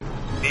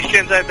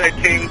現在在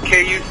听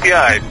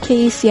KUCI。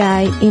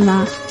 KUCI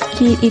今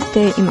聞い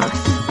ていま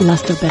す。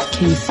Ilustobet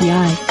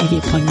KUCI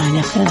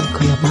 88.9 FM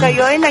Koyoman.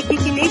 Ngayon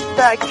nakikinig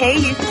sa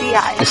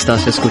KUCI.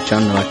 Estás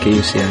escuchando a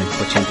KUCI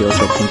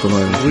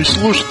 88.9. Вы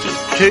слушаете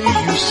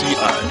KUCI.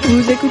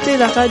 Vous écoutez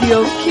la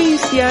radio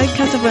KUCI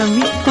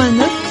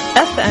 88.9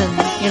 FM.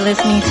 You're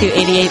listening to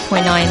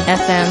 88.9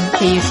 FM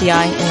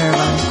KUCI in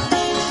Irvine.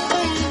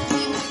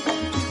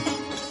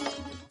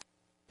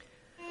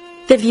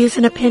 The views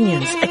and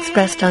opinions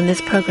expressed on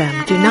this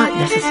program do not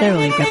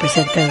necessarily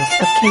represent those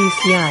of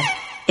KUCI,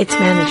 its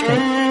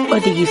management, or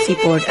the UC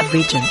Board of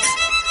Regents.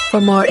 For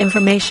more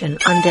information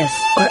on this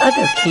or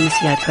other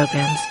KUCI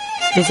programs,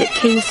 visit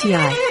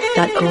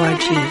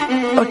kuci.org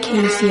or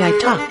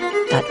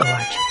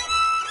kucitalk.org.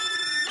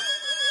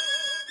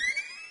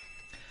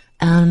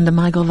 And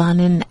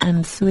Maigovanin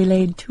and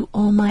Suilaid to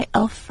all my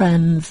elf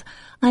friends.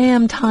 I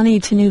am Tani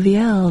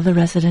Tenuviel, the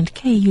resident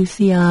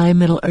KUCI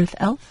Middle-earth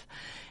elf.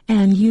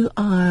 And you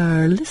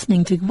are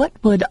listening to What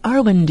Would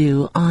Arwen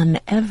Do on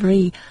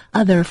every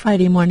other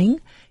Friday morning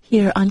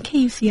here on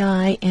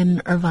KUCI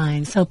in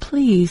Irvine. So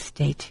please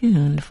stay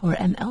tuned for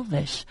an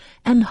elvish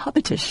and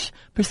hobbitish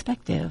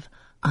perspective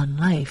on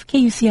life.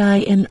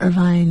 KUCI in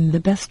Irvine, the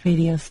best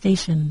radio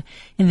station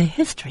in the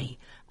history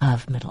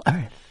of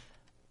Middle-earth.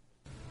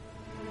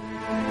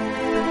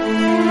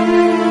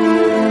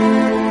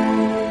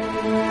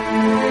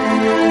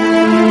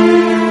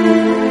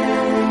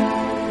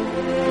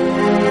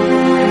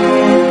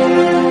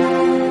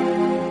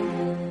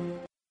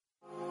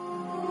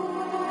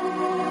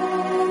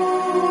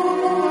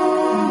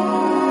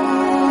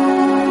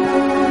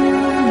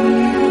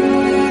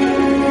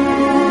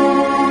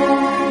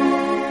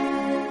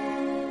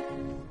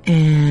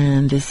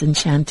 This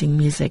enchanting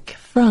music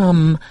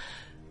from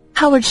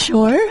Howard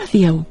Shore,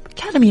 the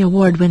Academy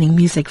Award-winning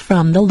music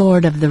from The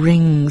Lord of the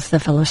Rings, The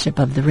Fellowship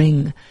of the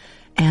Ring.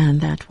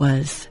 And that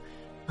was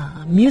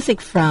music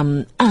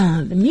from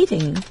the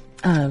meeting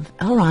of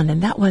Elrond,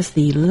 and that was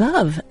the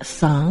love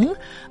song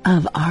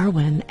of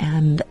Arwen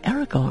and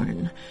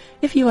Aragorn.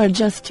 If you are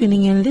just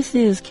tuning in, this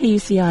is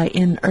KUCI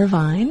in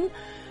Irvine,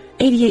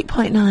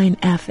 88.9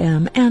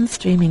 FM, and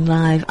streaming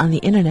live on the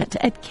internet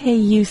at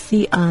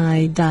kuci.org.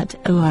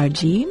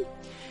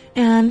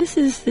 And this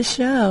is the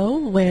show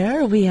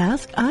where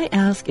I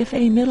ask if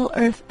a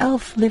Middle-earth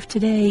elf lived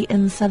today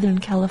in Southern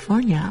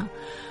California,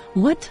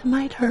 what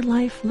might her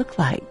life look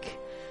like?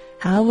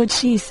 How would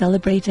she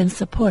celebrate and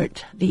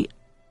support the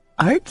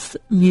arts,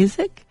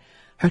 music,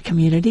 her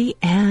community,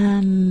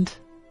 and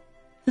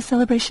the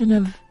celebration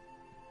of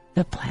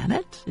the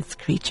planet, its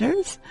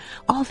creatures,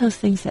 all those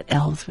things that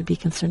elves would be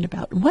concerned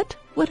about? What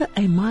would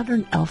a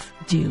modern elf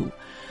do?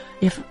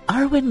 If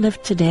Arwen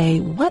lived today,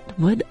 what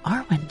would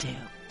Arwen do?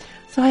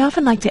 So I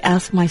often like to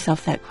ask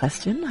myself that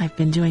question. I've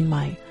been doing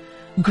my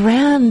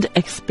grand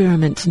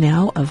experiment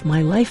now of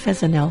my life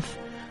as an elf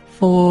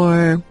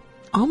for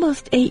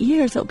almost 8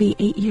 years. It'll be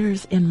 8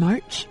 years in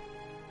March.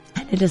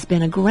 And it has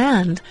been a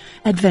grand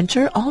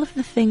adventure, all of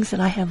the things that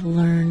I have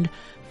learned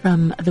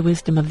from the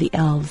wisdom of the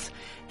elves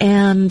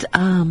and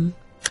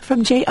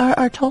from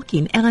J.R.R.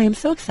 Tolkien. And I am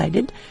so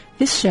excited.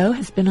 This show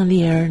has been on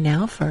the air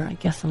now for, I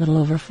guess, a little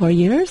over 4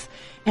 years.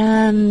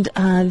 And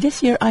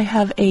this year I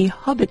have a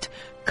Hobbit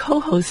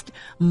co-host,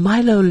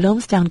 Milo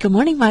Loamstown. Good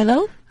morning,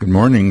 Milo. Good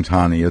morning,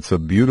 Tani. It's a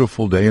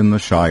beautiful day in the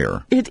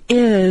Shire. It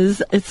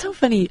is. It's so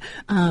funny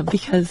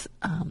because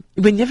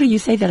whenever you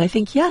say that, I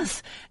think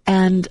yes.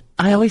 And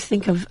I always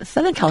think of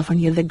Southern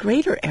California, the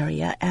greater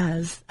area,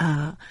 as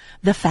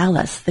the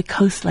phallus, the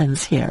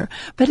coastlands here.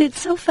 But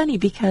it's so funny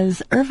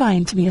because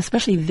Irvine, to me,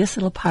 especially this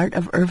little part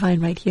of Irvine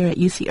right here at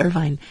UC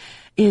Irvine,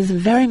 is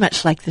very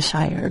much like the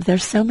Shire.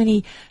 There's so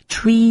many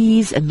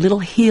trees and little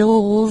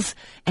hills.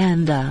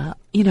 And,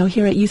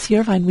 here at UC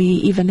Irvine, we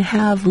even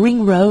have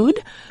Ring Road.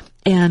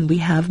 And we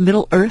have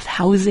Middle-earth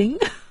housing.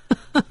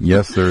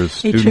 Yes, there's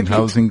student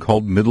housing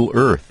called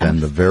Middle-earth,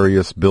 and the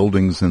various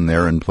buildings in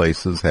there and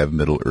places have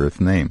Middle-earth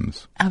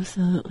names.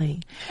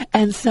 Absolutely.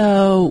 And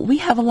so we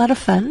have a lot of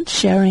fun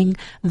sharing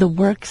the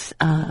works,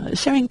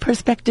 sharing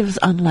perspectives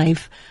on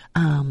life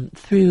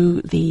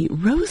through the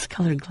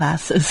rose-colored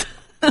glasses,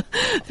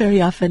 very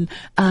often,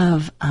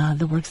 of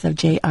the works of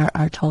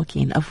J.R.R.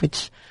 Tolkien, of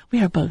which we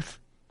are both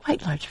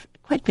quite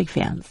big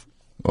fans.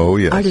 Oh,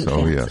 yes.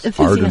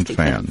 Ardent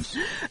fans.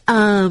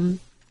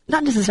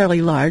 Not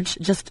necessarily large,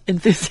 just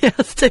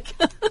enthusiastic.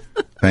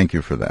 Thank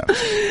you for that.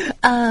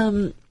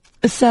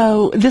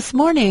 So this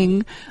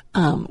morning,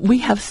 we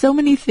have so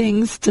many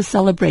things to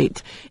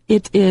celebrate.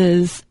 It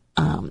is,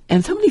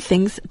 and so many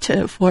things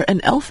for an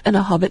elf and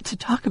a hobbit to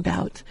talk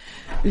about.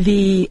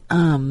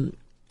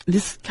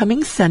 This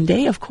coming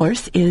Sunday, of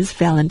course, is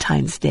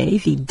Valentine's Day,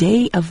 the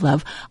Day of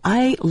Love.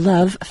 I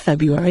love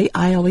February.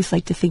 I always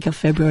like to think of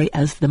February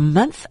as the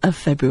month of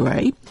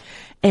February.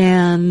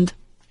 And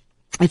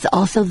it's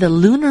also the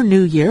Lunar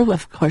New Year.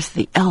 Of course,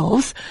 the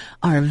elves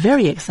are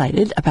very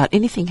excited about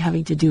anything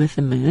having to do with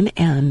the moon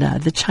and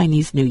the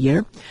Chinese New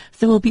Year.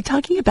 So we'll be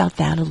talking about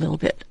that a little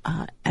bit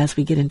as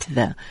we get into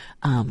the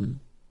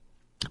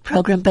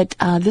program. But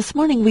this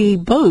morning we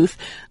both,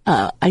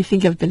 I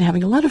think, have been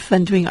having a lot of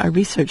fun doing our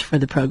research for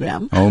the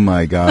program. Oh,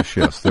 my gosh,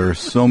 yes. There are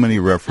so many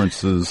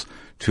references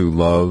to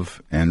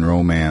love and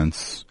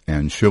romance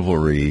and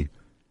chivalry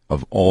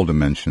of all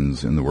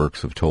dimensions in the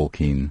works of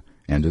Tolkien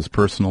and his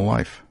personal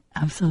life.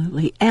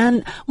 Absolutely.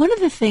 And one of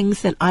the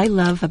things that I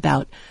love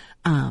about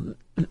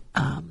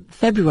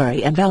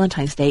February and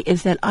Valentine's Day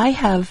is that I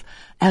have,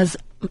 as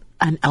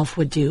an elf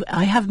would do,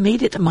 I have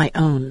made it my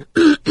own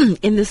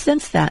in the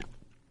sense that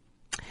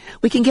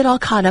we can get all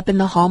caught up in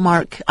the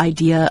Hallmark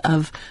idea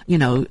of,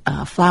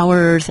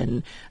 flowers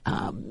and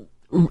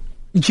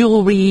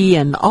jewelry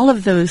and all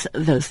of those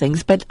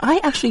things, but I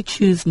actually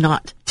choose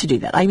not to do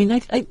that. I mean,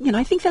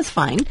 I think that's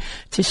fine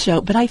to show,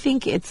 but I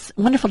think it's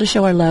wonderful to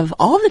show our love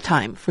all the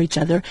time for each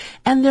other,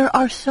 and there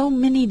are so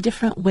many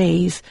different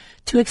ways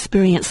to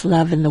experience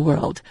love in the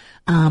world.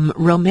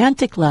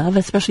 Romantic love,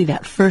 especially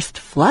that first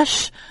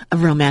flush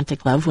of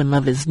romantic love when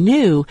love is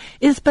new,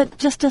 is but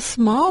just a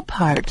small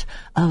part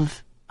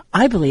of,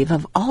 I believe,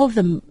 of all of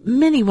the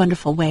many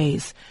wonderful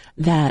ways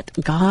that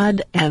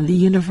God and the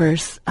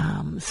universe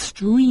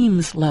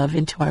streams love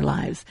into our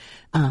lives.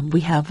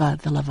 We have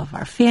the love of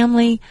our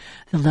family,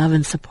 the love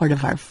and support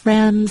of our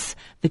friends,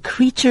 the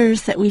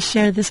creatures that we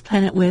share this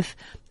planet with,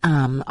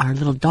 our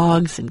little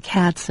dogs and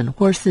cats and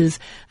horses.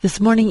 This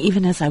morning,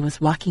 even as I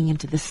was walking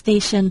into the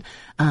station,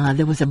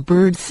 there was a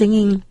bird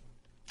singing.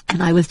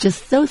 And I was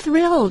just so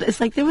thrilled. It's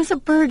like there was a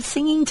bird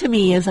singing to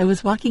me as I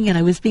was walking and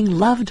I was being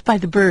loved by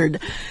the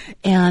bird.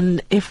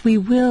 And if we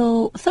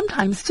will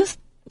sometimes just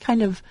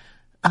kind of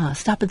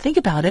stop and think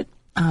about it,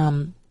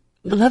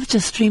 love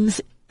just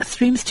streams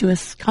to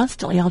us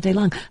constantly all day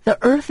long. The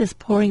earth is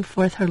pouring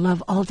forth her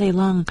love all day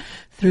long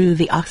through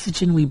the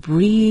oxygen we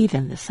breathe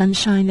and the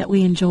sunshine that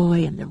we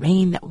enjoy and the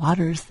rain that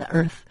waters the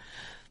earth.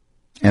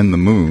 And the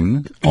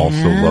moon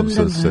also loves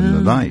us in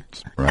the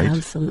night, right?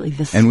 Absolutely.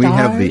 The stars. And we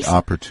have the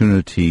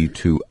opportunity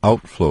to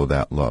outflow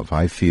that love.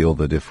 I feel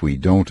that if we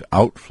don't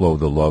outflow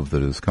the love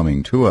that is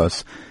coming to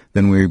us,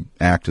 then we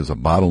act as a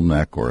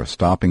bottleneck or a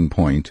stopping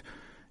point,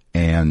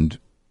 and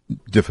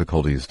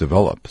difficulties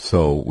develop.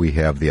 So we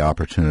have the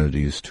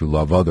opportunities to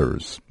love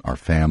others, our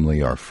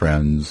family, our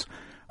friends,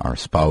 our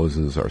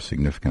spouses, our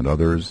significant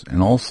others,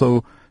 and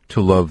also to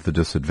love the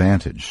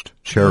disadvantaged,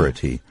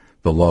 charity,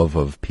 the love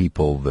of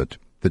people that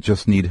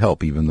just need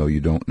help, even though you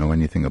don't know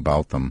anything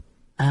about them.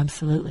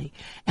 Absolutely.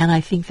 And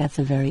I think that's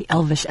a very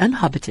elvish and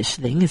hobbitish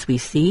thing, as we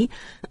see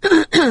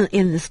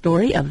in the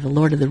story of The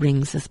Lord of the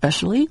Rings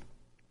especially.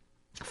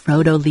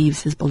 Frodo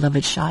leaves his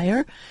beloved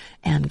Shire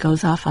and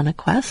goes off on a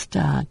quest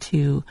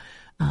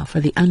for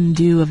the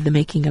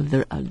undoing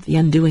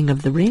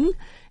of the ring.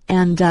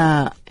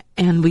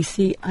 And we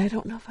see, I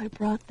don't know if I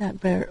brought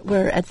that,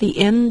 where at the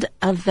end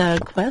of the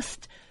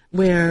quest,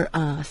 where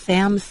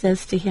Sam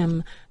says to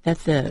him that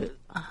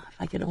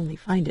I could only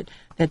find it,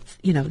 when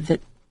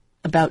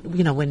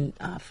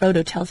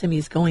Frodo tells him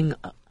he's going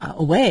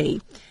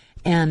away,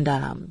 and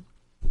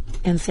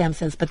Sam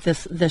says, but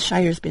the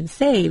Shire's been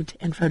saved,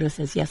 and Frodo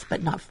says, yes,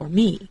 but not for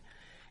me.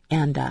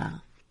 And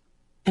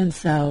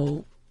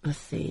so, let's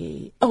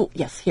see,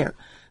 here.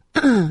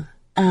 Where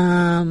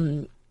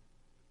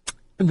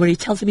he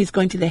tells him he's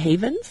going to the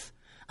Havens.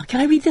 Can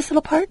I read this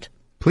little part?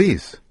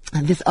 Please. I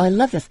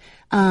love this.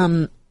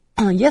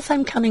 Yes,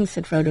 I'm coming,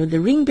 said Frodo. The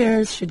ring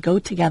bearers should go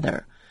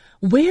together.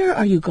 Where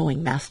are you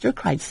going, master?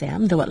 Cried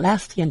Sam, though at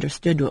last he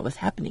understood what was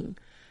happening.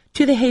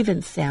 To the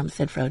Havens, Sam,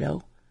 said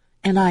Frodo.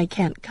 And I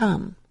can't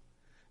come.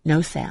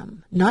 No,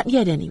 Sam, not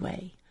yet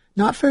anyway.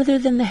 Not further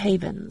than the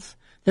Havens,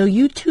 though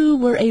you too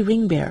were a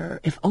ring-bearer,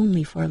 if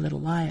only for a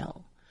little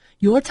while.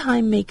 Your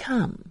time may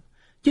come.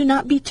 Do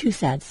not be too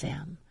sad,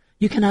 Sam.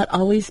 You cannot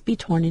always be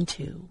torn in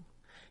two.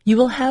 You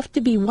will have to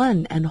be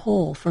one and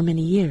whole for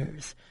many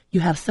years.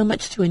 You have so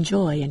much to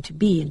enjoy and to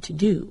be and to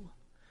do.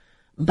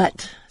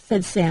 But,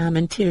 said Sam,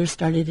 and tears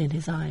started in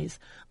his eyes,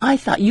 I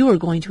thought you were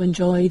going to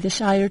enjoy the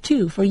Shire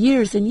too for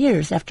years and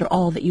years after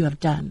all that you have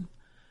done.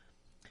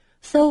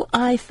 So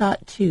I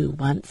thought too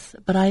once,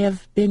 but I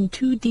have been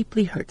too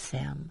deeply hurt,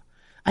 Sam.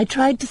 I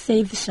tried to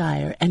save the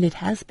Shire, and it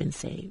has been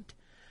saved,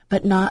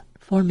 but not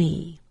for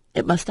me.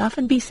 It must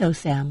often be so,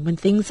 Sam, when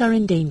things are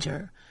in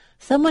danger.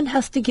 Someone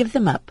has to give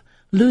them up,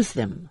 lose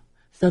them,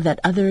 so that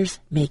others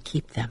may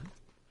keep them.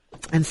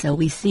 And so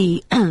we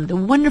see the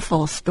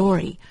wonderful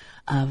story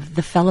of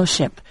the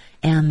fellowship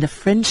and the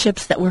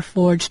friendships that were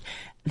forged,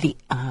 the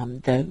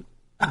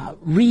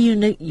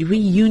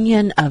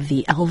reunion of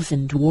the elves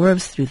and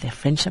dwarves through the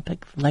friendship of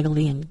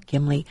Legolas and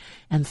Gimli.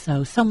 And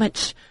so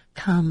much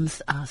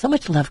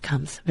love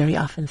comes very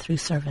often through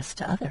service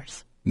to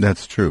others.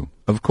 That's true.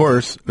 Of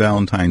course,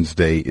 Valentine's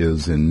Day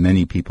is in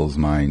many people's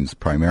minds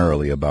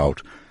primarily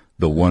about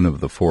the one of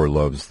the four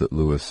loves that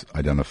Lewis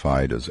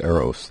identified as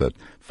Eros, that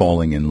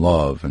falling in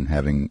love and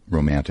having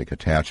romantic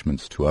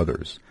attachments to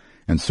others.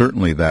 And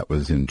certainly that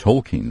was in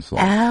Tolkien's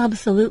life.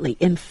 Absolutely.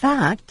 In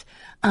fact,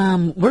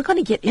 we're going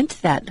to get into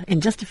that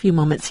in just a few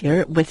moments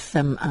here with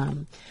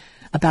some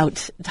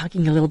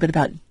talking a little bit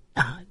about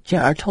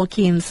J.R.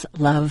 Tolkien's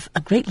love, a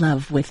great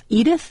love with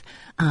Edith,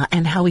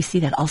 and how we see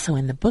that also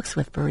in the books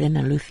with Beren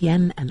and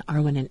Luthien and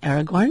Arwen and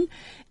Aragorn.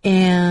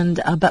 And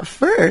but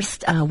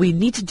first, we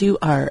need to do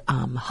our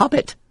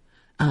Hobbit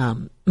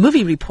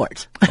movie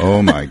report.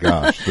 Oh my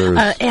gosh!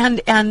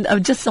 And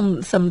just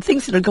some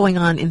things that are going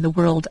on in the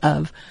world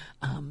of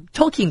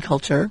Tolkien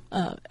culture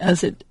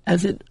as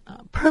it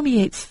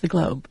permeates the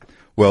globe.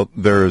 Well,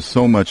 there is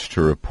so much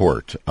to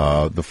report.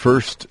 The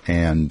first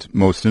and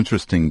most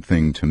interesting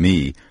thing to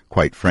me,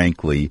 quite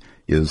frankly,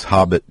 is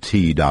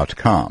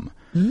HobbitTea.com.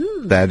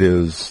 That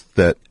is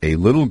that a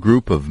little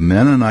group of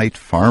Mennonite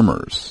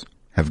farmers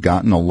have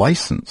gotten a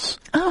license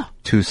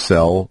to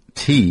sell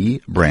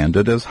tea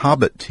branded as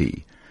Hobbit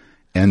tea.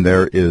 And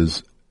there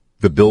is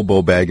the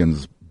Bilbo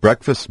Baggins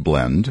breakfast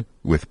blend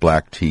with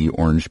black tea,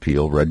 orange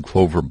peel, red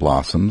clover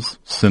blossoms,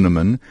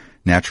 cinnamon,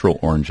 natural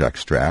orange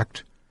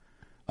extract.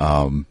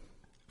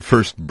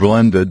 First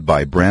blended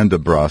by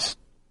Brandebras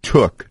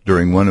Took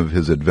during one of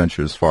his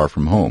adventures far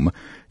from home.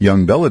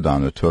 Young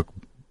Belladonna Took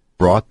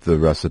brought the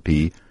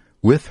recipe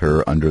with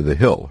her under the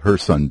hill. Her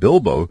son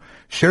Bilbo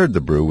shared the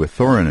brew with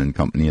Thorin and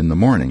company in the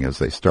morning as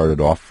they started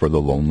off for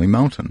the Lonely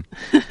Mountain.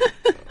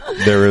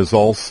 There is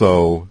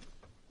also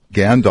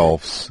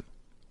Gandalf's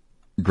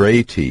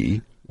gray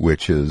tea,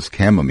 which is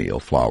chamomile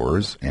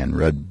flowers, and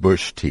red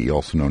bush tea,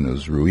 also known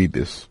as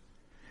rooibos.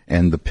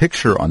 And the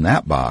picture on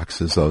that box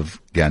is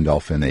of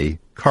Gandalf in a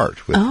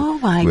cart with oh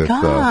my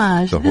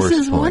gosh, the horse this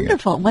is pulling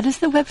wonderful. What is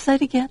the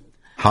website again?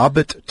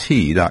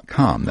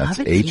 HobbitTea.com. That's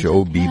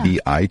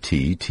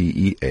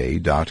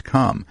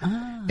HobbitTea.com.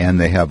 And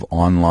they have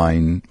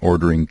online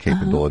ordering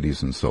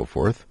capabilities and so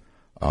forth.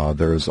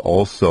 There's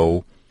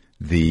also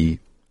the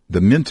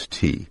mint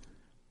tea.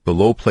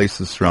 Below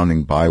places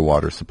surrounding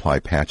Bywater supply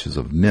patches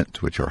of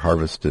mint, which are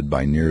harvested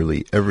by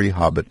nearly every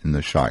hobbit in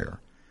the Shire.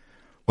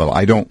 Well,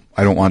 I don't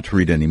want to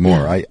read any more.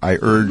 Yeah. I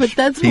urge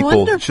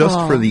people wonderful. just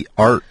for the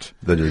art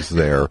that is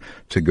there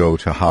to go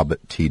to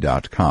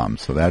HobbitTea.com.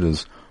 So that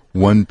is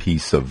one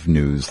piece of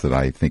news that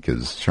I think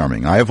is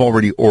charming. I have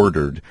already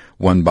ordered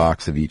one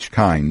box of each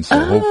kind,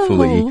 so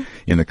hopefully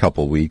in a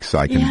couple weeks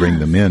I can bring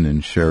them in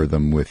and share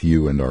them with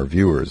you and our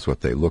viewers,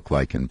 what they look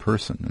like in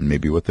person and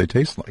maybe what they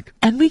taste like.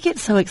 And we get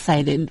so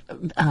excited,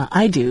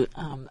 I do,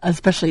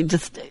 especially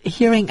just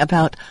hearing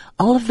about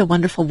all of the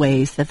wonderful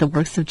ways that the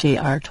works of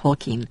J.R.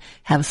 Tolkien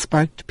have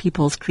sparked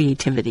people's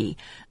creativity.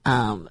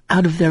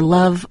 Out of their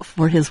love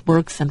for his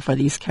works and for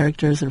these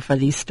characters and for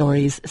these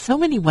stories, so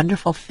many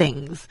wonderful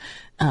things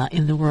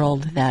in the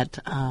world that,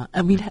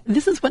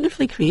 this is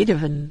wonderfully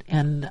creative and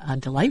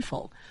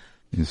delightful.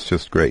 It's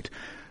just great.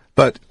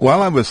 But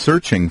while I was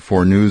searching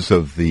for news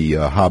of the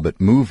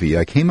Hobbit movie,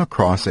 I came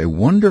across a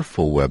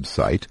wonderful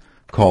website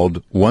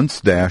called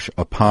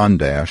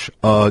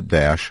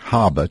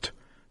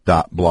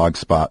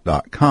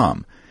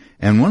once-upon-a-hobbit.blogspot.com.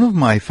 And one of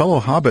my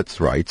fellow hobbits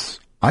writes,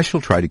 I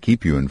shall try to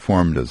keep you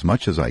informed as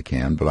much as I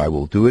can, but I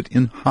will do it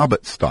in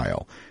Hobbit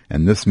style,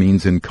 and this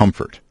means in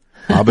comfort.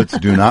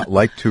 Hobbits do not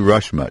like to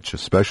rush much,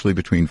 especially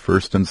between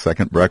first and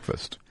second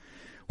breakfast.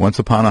 Once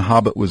Upon a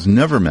Hobbit was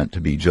never meant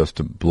to be just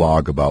a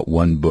blog about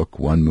one book,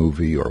 one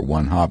movie, or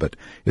one hobbit.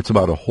 It's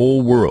about a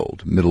whole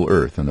world,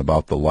 Middle-earth, and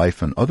about the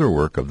life and other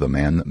work of the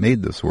man that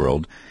made this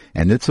world,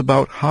 and it's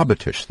about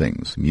hobbitish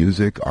things,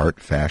 music,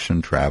 art,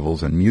 fashion,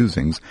 travels, and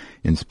musings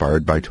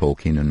inspired by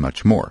Tolkien and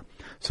much more.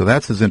 So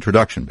that's his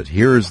introduction, but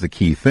here is the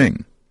key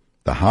thing,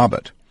 the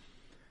Hobbit.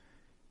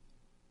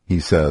 He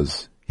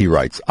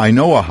writes, I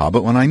know a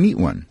Hobbit when I meet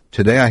one.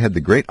 Today I had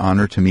the great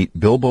honor to meet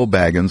Bilbo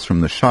Baggins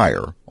from the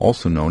Shire,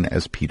 also known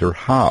as Peter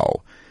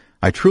Howe.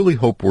 I truly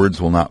hope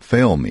words will not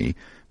fail me.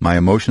 My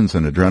emotions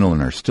and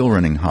adrenaline are still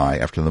running high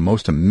after the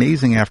most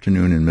amazing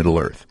afternoon in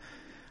Middle-earth.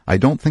 I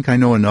don't think I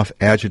know enough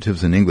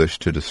adjectives in English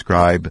to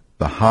describe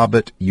the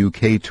Hobbit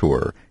UK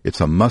tour.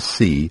 It's a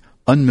must-see,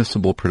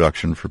 unmissable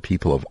production for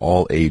people of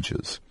all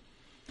ages.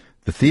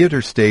 The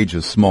theater stage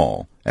is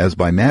small. As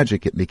by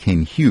magic it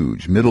became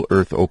huge.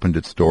 Middle-earth opened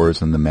its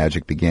doors and the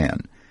magic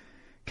began.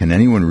 Can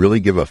anyone really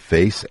give a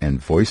face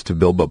and voice to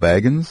Bilbo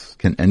Baggins?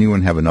 Can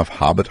anyone have enough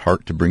hobbit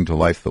heart to bring to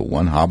life the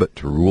one hobbit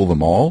to rule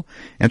them all?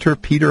 Enter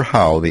Peter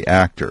Howe, the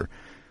actor.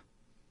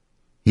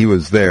 He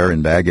was there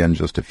in Bag End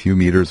just a few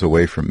meters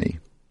away from me.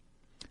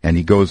 And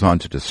he goes on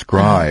to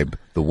describe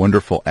the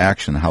wonderful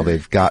action, how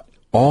they've got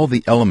all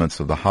the elements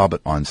of the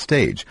Hobbit on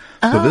stage.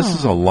 So this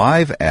is a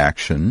live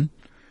action,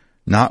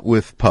 not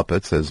with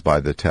puppets as by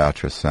the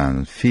Théâtre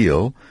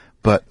Saint-Phil,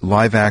 but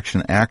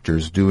live-action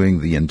actors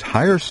doing the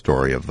entire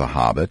story of The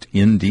Hobbit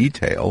in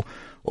detail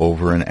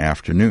over an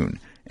afternoon.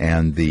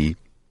 And the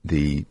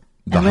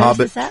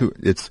Hobbit tour,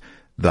 it's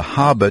the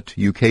Hobbit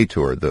UK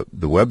tour. The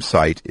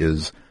website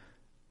is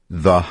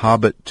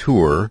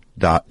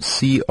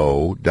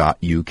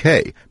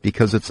thehobbittour.co.uk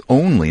because it's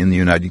only in the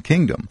United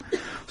Kingdom.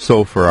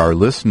 So for our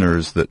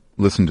listeners that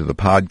listen to the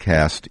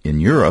podcast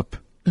in Europe,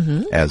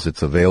 as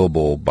it's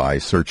available by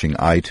searching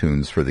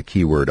iTunes for the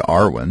keyword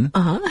Arwen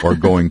or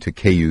going to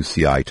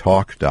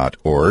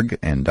kucitalk.org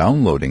and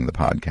downloading the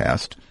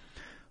podcast.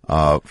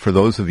 For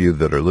those of you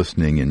that are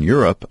listening in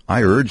Europe,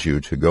 I urge you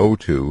to go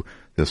to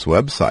this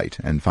website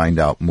and find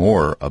out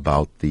more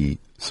about the,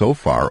 so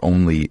far,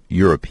 only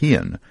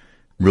European,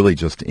 really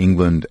just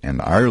England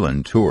and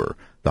Ireland tour.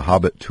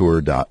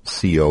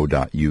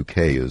 thehobbittour.co.uk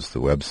is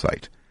the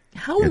website.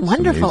 How It's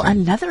wonderful.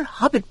 amazing. Another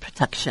Hobbit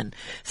production.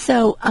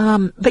 So,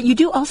 but you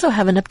do also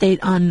have an update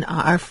on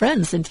our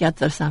friends in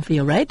Teatro San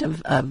Fio, right?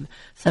 Of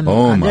some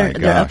Oh my their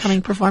gosh.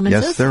 upcoming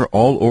performances? Yes, they're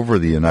all over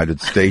the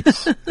United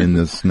States in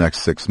this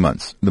next 6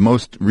 months. The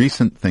most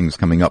recent things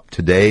coming up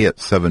today at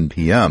 7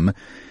 p.m.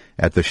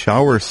 at the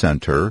Shower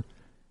Center,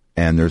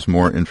 and there's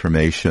more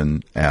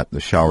information at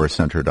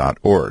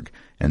theshowercenter.org,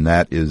 and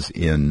that is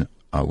in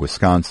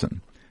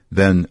Wisconsin.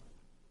 Then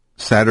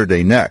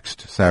Saturday,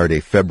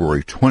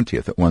 February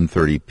 20th at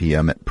 1:30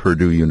 p.m. at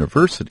Purdue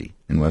University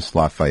in West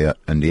Lafayette,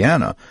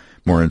 Indiana.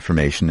 More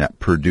information at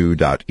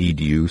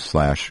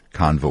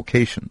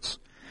purdue.edu/convocations.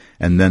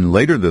 And then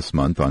later this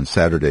month on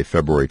Saturday,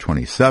 February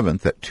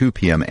 27th at 2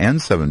 p.m.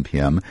 and 7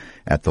 p.m.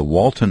 at the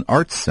Walton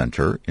Arts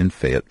Center in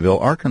Fayetteville,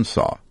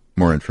 Arkansas.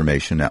 More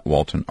information at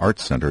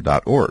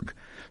waltonartscenter.org.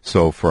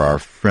 So for our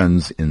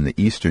friends in the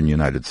eastern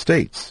United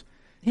States,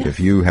 Yes.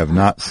 if you have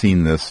not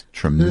seen this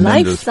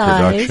tremendous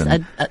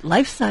production, a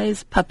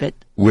life-size puppet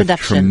with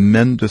production.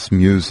 tremendous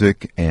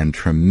music and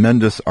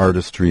tremendous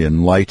artistry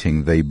and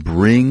lighting, they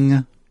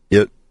bring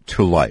it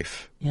to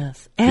life.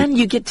 Yes. And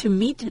you get to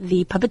meet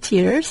the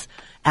puppeteers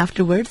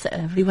afterwards.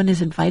 Everyone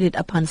is invited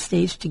up on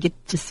stage to get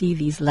to see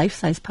these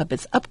life-size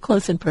puppets up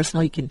close and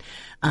personal. You can,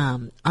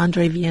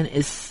 Andre Vian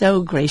is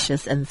so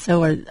gracious, and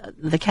so are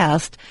the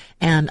cast,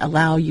 and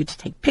allow you to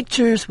take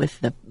pictures with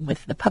the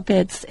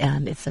puppets,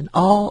 and it's an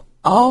all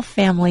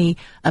family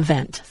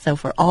event. So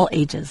for all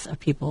ages,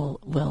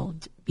 people will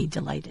be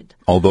delighted.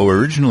 Although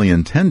originally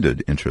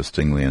intended,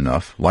 interestingly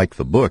enough, like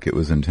the book, it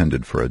was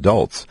intended for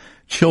adults.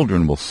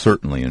 Children will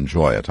certainly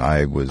enjoy it.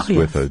 I was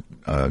with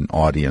an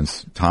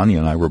audience. Tanya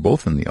and I were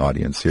both in the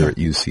audience here at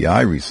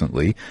UCI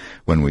recently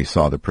when we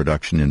saw the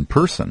production in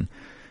person.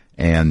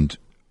 And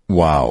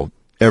wow,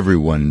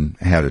 everyone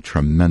had a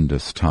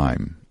tremendous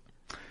time.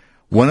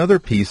 One other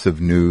piece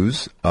of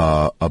news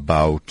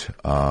about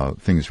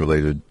things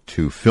related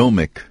to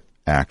filmic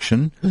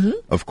action. Mm-hmm.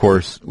 Of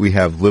course, we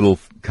have little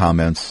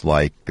comments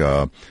like,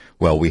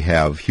 we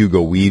have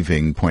Hugo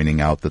Weaving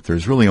pointing out that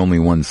there's really only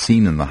one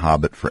scene in The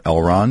Hobbit for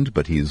Elrond,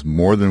 but he's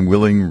more than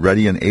willing,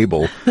 ready, and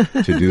able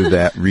to do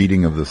that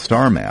reading of the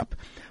star map.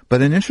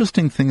 But an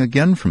interesting thing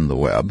again from the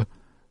web,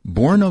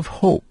 Born of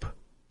Hope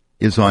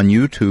is on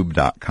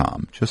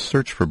YouTube.com. Just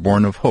search for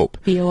Born of Hope.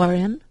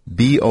 B-O-R-N?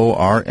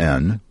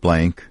 B-O-R-N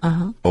blank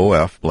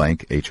O-F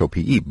blank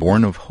H-O-P-E.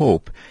 Born of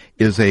Hope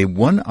is a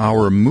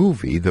 1-hour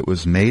movie that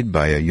was made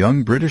by a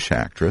young British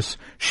actress.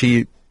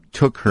 She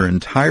took her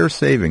entire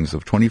savings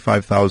of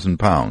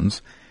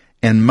 £25,000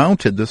 and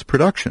mounted this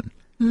production.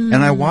 And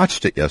I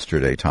watched it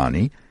yesterday,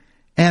 Tani,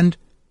 and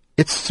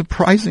it's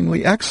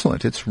surprisingly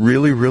excellent. It's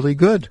really, really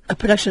good. A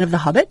production of The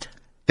Hobbit?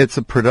 It's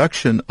a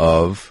production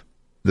of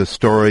the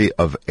story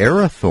of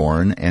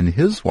Arathorn and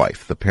his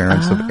wife, the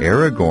parents of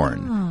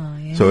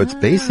Aragorn. Yeah. So it's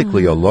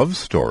basically a love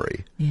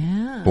story.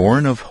 Yeah.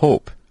 Born of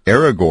Hope.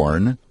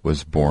 Aragorn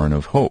was born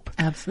of hope.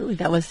 Absolutely.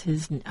 That was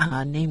his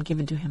name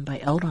given to him by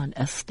Elrond,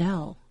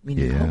 Estelle,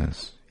 meaning hope.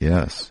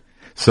 Yes.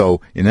 So,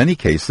 in any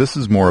case, this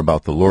is more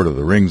about The Lord of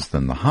the Rings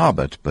than The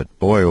Hobbit, but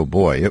boy, oh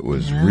boy, it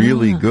was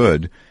really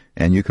good,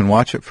 and you can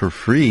watch it for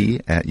free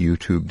at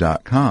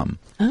youtube.com.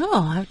 Oh,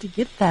 I'll have to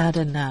get that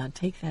and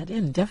take that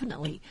in,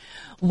 definitely.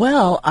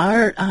 Well,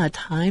 our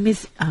time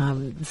is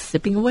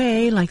sipping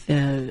away like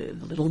the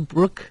little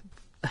brook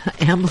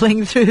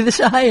ambling through the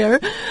Shire,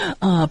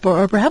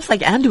 or perhaps like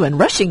Anduin,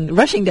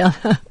 rushing down,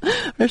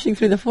 rushing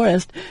through the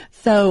forest.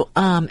 So,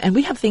 and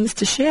we have things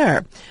to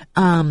share.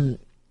 And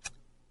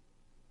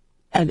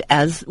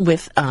as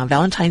with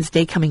Valentine's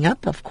Day coming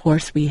up, of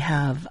course, we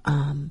have,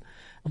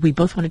 we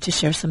both wanted to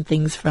share some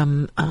things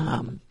from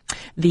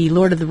the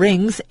Lord of the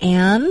Rings,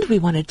 and we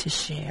wanted to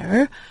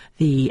share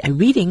a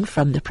reading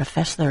from the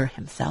professor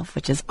himself,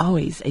 which is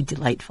always a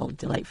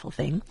delightful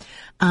thing.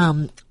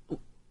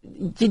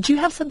 Did you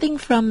have something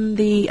from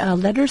the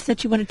letters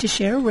that you wanted to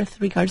share with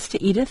regards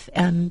to Edith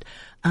and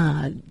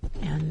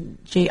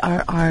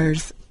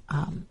J.R.R.'s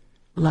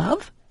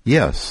love?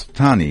 Yes,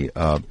 Tani,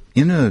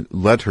 in a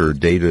letter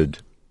dated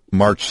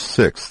March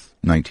 6th,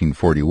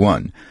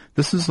 1941,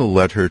 this is a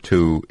letter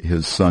to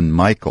his son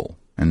Michael,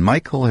 and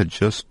Michael had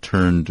just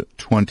turned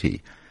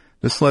 20.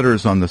 This letter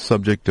is on the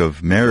subject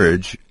of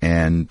marriage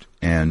and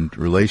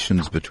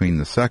relations between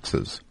the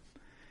sexes.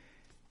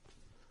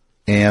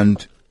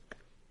 And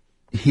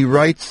he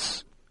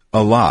writes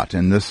a lot,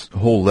 and this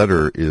whole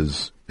letter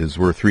is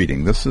worth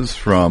reading. This is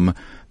from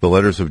the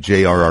letters of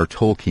J.R.R.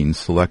 Tolkien,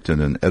 selected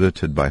and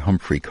edited by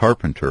Humphrey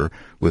Carpenter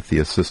with the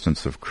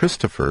assistance of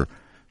Christopher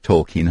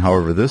Tolkien.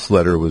 However, this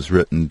letter was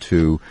written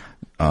to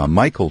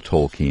Michael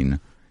Tolkien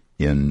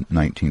in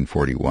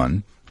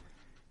 1941.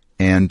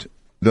 And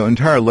the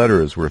entire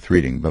letter is worth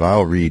reading, but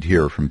I'll read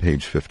here from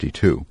page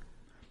 52.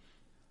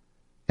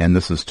 And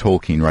this is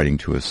Tolkien writing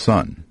to his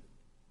son.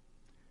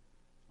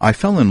 I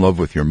fell in love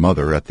with your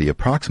mother at the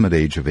approximate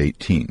age of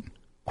 18.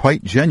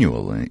 quite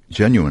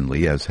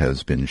genuinely as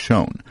has been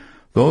shown,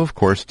 though of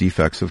course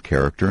defects of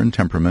character and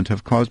temperament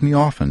have caused me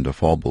often to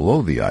fall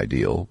below the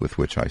ideal with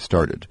which I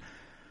started.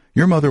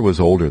 Your mother was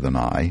older than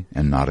I,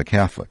 and not a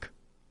Catholic.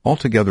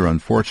 Altogether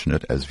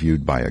unfortunate as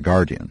viewed by a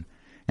guardian,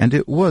 and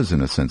it was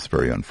in a sense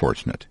very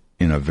unfortunate,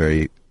 in a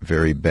very,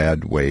 very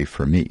bad way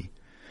for me.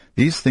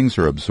 These things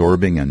are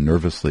absorbing and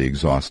nervously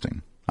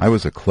exhausting. I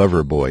was a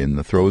clever boy in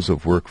the throes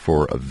of work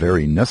for a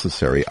very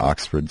necessary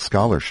Oxford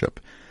scholarship.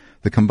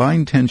 The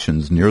combined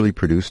tensions nearly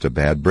produced a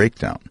bad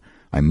breakdown.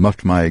 I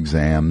muffed my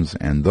exams,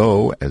 and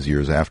though, as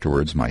years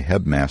afterwards my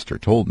headmaster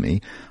told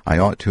me, I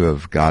ought to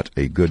have got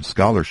a good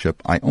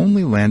scholarship, I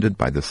only landed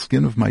by the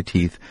skin of my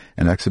teeth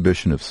an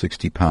exhibition of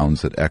 60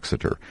 pounds at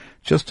Exeter,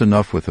 just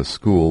enough with a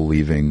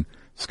school-leaving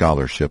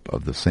scholarship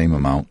of the same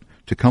amount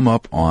to come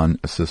up on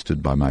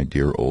assisted by my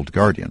dear old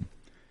guardian.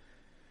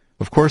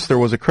 Of course, there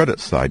was a credit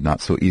side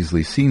not so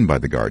easily seen by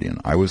the guardian.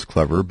 I was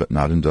clever, but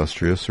not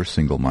industrious or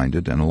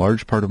single-minded, and a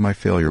large part of my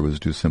failure was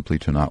due simply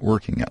to not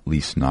working, at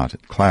least not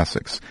at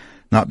classics.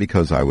 Not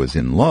because I was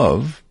in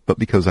love, but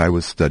because I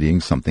was studying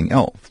something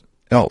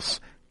else,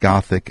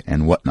 Gothic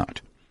and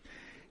whatnot.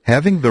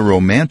 Having the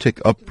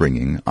romantic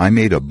upbringing, I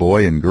made a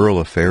boy and girl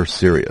affair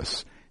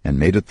serious, and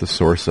made it the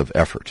source of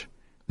effort.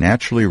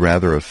 Naturally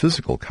rather a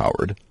physical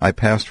coward, I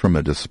passed from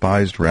a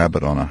despised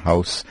rabbit on a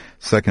house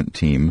second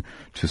team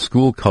to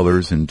school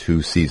colors in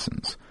 2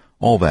 seasons,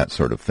 all that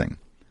sort of thing.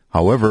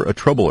 However, a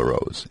trouble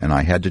arose, and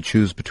I had to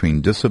choose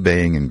between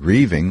disobeying and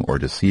grieving or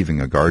deceiving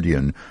a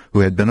guardian who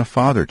had been a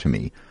father to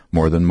me,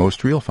 more than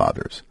most real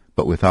fathers,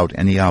 but without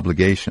any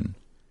obligation,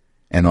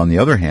 and on the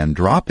other hand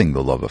dropping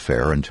the love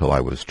affair until I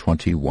was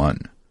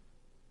 21.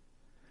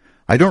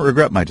 I don't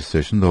regret my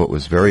decision, though it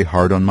was very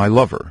hard on my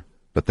lover.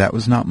 But that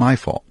was not my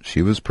fault.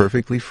 She was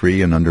perfectly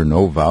free and under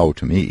no vow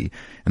to me,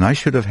 and I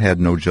should have had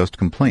no just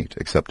complaint,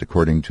 except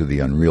according to the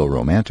unreal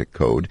romantic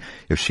code,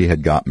 if she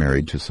had got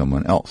married to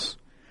someone else.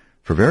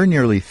 For very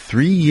nearly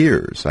 3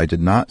 years I did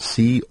not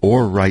see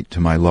or write to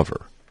my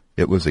lover.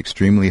 It was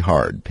extremely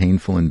hard,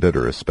 painful and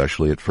bitter,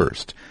 especially at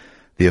first.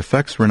 The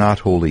effects were not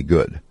wholly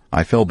good.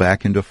 I fell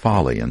back into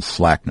folly and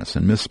slackness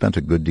and misspent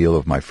a good deal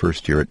of my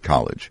first year at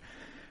college.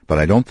 But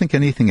I don't think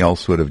anything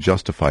else would have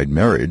justified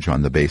marriage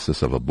on the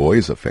basis of a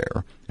boy's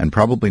affair, and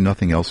probably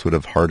nothing else would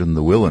have hardened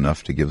the will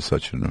enough to give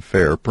such an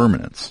affair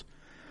permanence.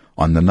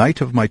 On the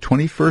night of my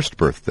 21st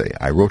birthday,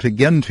 I wrote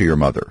again to your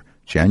mother,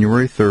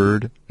 January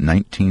 3rd,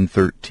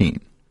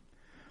 1913.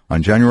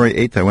 On January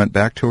 8th, I went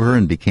back to her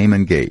and became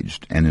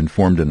engaged, and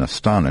informed an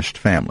astonished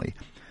family.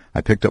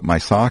 I picked up my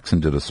socks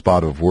and did a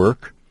spot of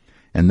work,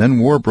 and then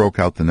war broke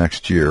out the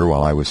next year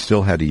while I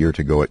still had a year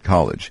to go at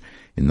college.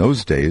 In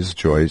those days,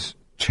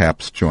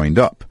 chaps joined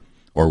up,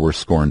 or were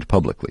scorned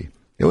publicly.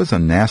 It was a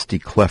nasty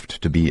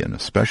cleft to be in,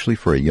 especially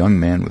for a young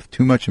man with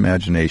too much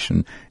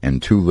imagination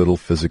and too little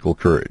physical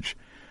courage.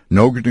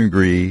 No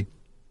degree,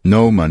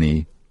 no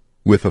money,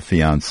 with a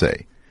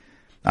fiancée.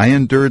 I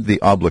endured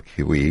the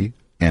obloquy,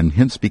 and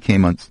hence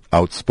became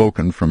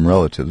outspoken from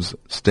relatives,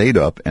 stayed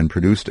up, and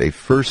produced a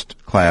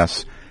first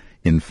class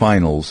in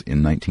finals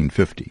in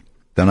 1950.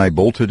 Then I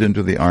bolted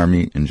into the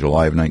Army in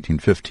July of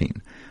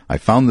 1915. I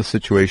found the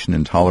situation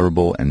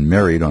intolerable and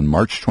married on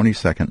March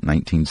 22nd,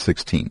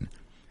 1916.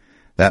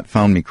 That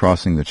found me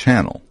crossing the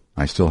Channel.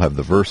 I still have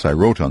the verse I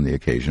wrote on the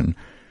occasion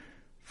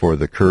for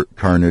the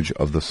carnage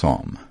of the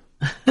Somme.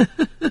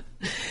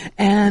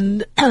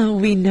 And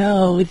we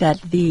know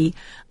that the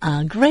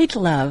great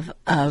love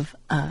of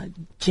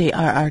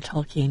J.R.R.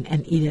 Tolkien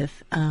and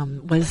Edith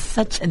was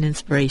such an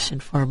inspiration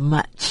for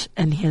much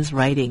in his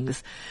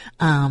writings.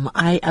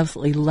 I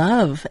absolutely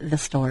love the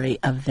story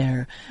of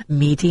their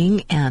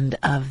meeting and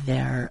of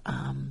their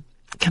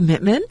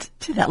commitment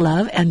to that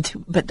love,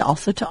 but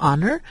also to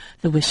honor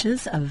the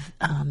wishes of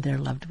their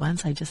loved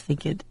ones. I just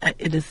think it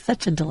is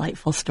such a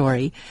delightful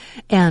story.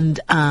 And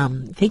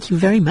thank you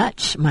very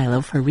much, Milo,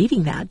 for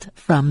reading that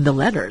from the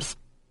letters.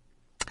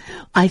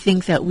 I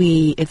think that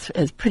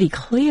it's pretty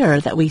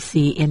clear that we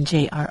see in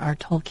J.R.R.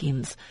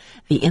 Tolkien's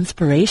the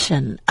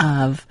inspiration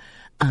of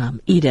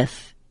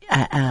Edith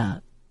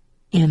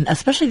in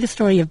especially the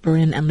story of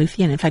Beren and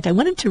Luthien. In fact, I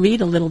wanted to read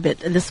a little bit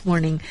this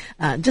morning,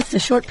 just a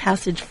short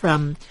passage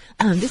from,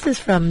 this is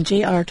from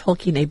J.R.R.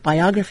 Tolkien, a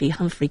biography,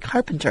 Humphrey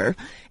Carpenter,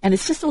 and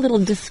it's just a little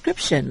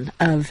description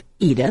of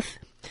Edith.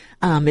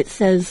 It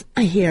says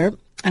here,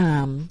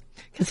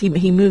 because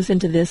he moves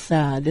into this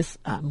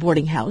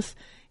boarding house,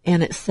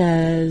 and it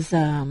says,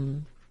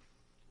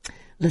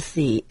 let's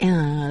see,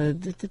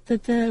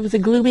 it was a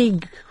gloomy,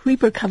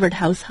 creeper-covered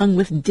house hung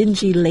with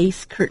dingy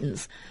lace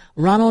curtains.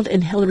 Ronald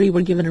and Hilary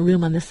were given a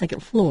room on the second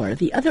floor.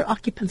 The other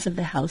occupants of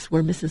the house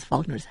were Mrs.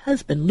 Faulkner's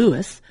husband,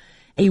 Louis,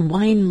 a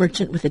wine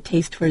merchant with a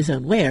taste for his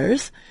own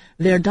wares,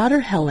 their daughter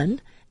Helen,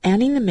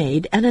 Annie the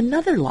maid, and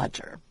another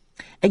lodger,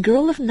 a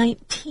girl of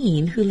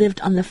 19 who lived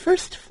on the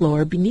first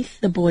floor beneath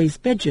the boys'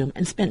 bedroom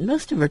and spent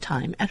most of her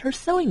time at her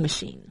sewing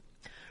machine.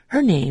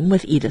 Her name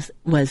was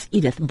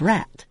Edith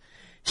Bratt.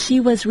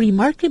 She was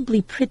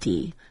remarkably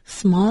pretty,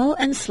 small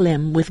and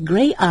slim, with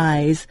gray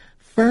eyes,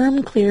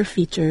 firm, clear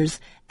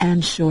features,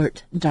 and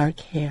short, dark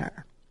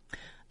hair.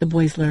 the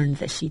boys learned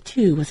that she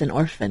too was an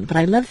orphan. But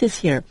I love this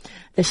here,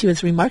 that she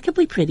was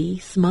remarkably pretty,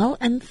 small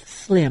and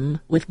slim,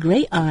 with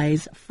gray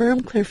eyes, firm,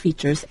 clear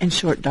features, and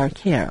short, dark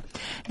hair.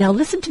 Now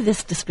listen to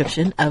this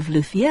description of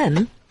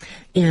Luthien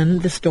in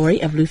the story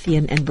of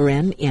Luthien and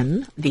Beren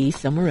in the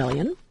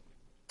Silmarillion,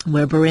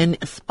 where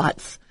Beren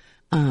spots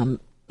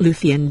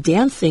Luthien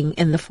dancing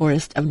in the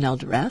forest of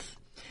Neldareth.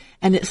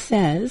 And it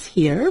says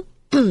here,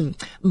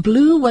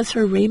 blue was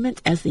her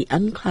raiment as the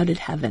unclouded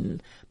heaven,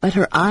 but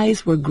her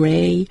eyes were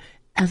gray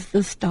as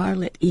the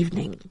starlit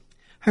evening.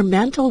 Her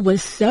mantle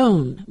was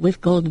sewn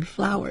with golden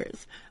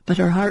flowers, but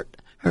her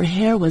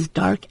hair was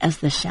dark as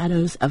the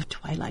shadows of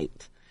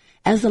twilight.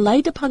 As the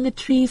light upon the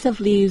trees of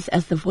leaves,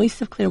 as the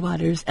voice of clear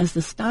waters, as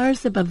the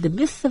stars above the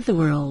mists of the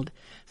world,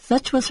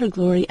 such was her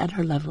glory and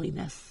her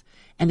loveliness,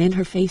 and in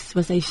her face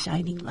was a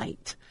shining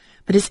light.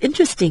 But it's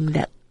interesting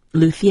that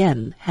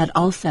Luthien had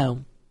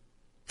also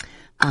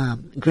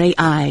gray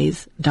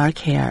eyes, dark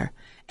hair,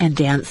 and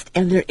danced.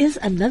 And there is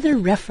another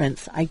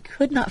reference. I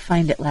could not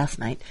find it last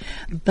night,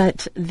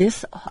 but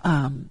this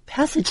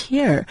passage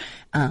here,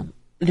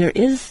 there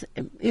is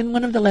in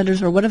one of the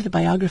letters or one of the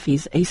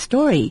biographies a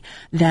story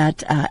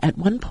that at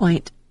one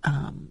point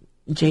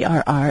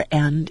J.R.R.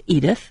 and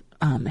Edith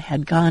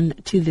had gone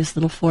to this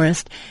little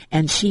forest,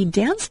 and she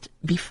danced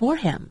before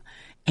him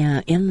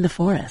in the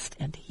forest,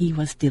 and he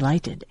was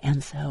delighted.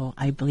 And so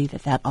I believe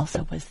that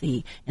also was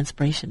the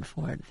inspiration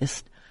for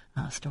this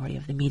story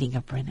of the meeting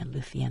of Beren and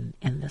Luthien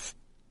in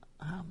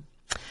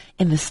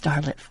the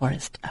starlit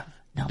forest of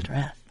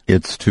Neldareth.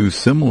 It's too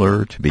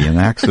similar to be an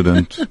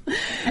accident.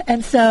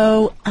 And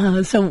so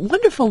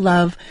wonderful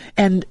love,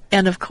 and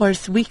of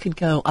course we could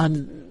go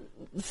on.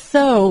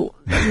 So,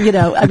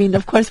 I mean,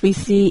 of course we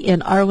see in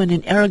Arwen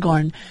and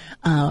Aragorn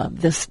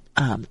this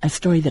a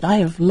story that I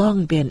have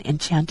long been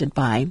enchanted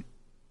by,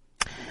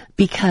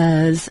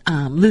 because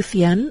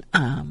Luthien,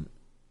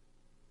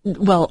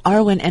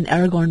 Arwen and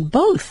Aragorn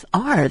both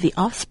are the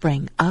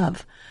offspring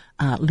of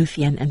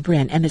Luthien and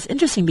Beren. And it's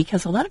interesting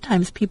because a lot of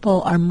times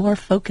people are more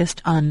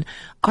focused on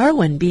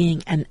Arwen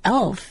being an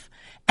elf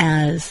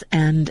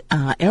and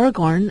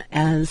Aragorn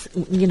as,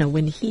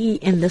 when he,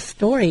 in the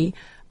story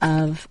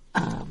of,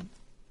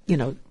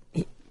 in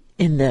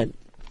the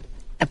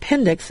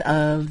appendix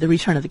of The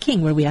Return of the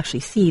King, where we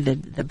actually see the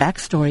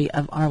backstory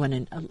of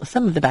Arwen and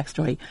some of the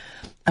backstory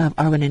of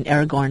Arwen and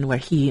Aragorn, where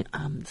he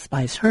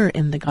spies her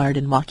in the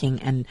garden walking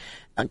and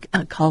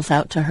calls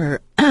out to her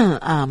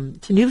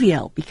to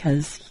Nuviel,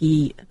 because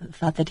he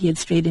thought that he had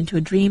strayed into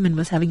a dream and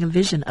was having a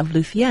vision of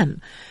Luthien.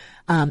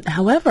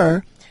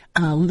 However,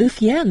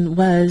 Luthien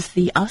was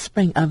the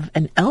offspring of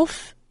an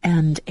elf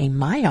and a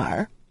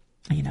Maiar,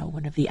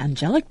 one of the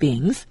angelic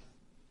beings.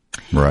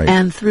 Right.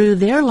 And through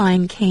their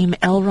line came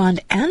Elrond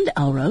and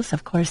Elros,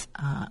 of course,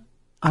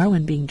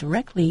 Arwen being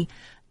directly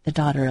the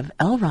daughter of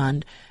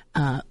Elrond,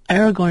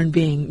 Aragorn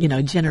being,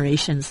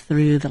 generations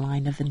through the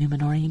line of the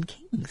Númenórean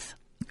kings.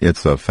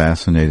 It's a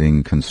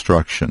fascinating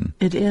construction.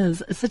 It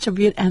is. It's such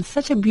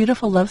a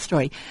beautiful love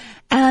story.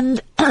 And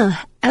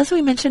as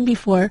we mentioned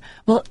before,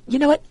 well, you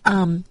know what?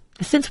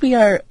 Since we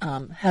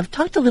have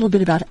talked a little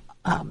bit about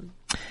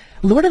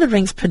Lord of the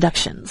Rings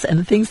productions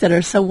and things that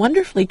are so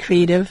wonderfully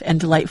creative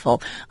and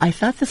delightful, I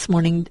thought this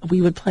morning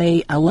we would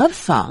play a love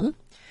song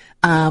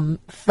and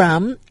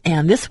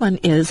this one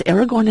is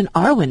Aragorn and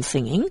Arwen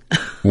singing.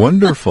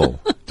 Wonderful.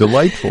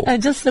 Delightful.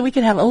 Just so we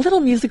can have a little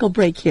musical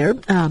break here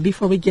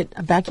before we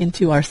get back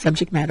into our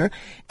subject matter.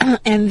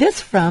 And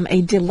this from the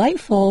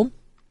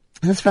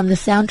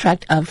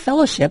soundtrack of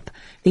Fellowship,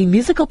 the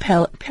musical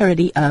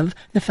parody of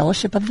The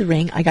Fellowship of the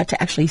Ring. I got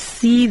to actually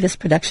see this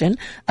production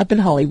up in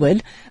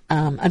Hollywood.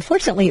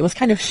 Unfortunately, it was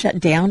kind of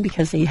shut down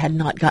because they had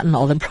not gotten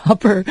all the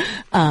proper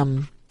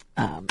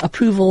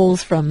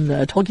approvals from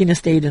the Tolkien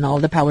estate and all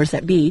the powers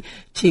that be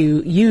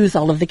to use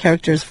all of the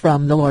characters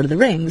from The Lord of the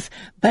Rings.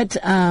 But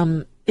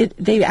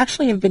they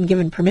actually have been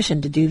given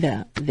permission to do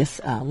this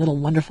little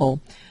wonderful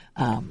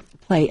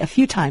play a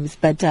few times,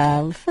 but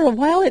for a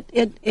while it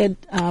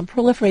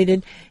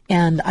proliferated,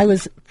 and I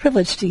was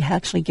privileged to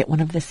actually get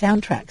one of the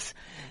soundtracks.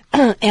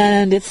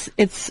 And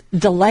it's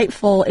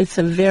delightful. It's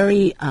a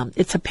very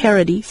it's a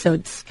parody, so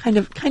it's kind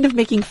of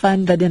making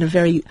fun, but in a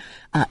very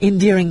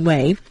endearing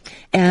way.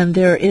 And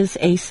there is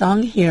a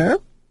song here,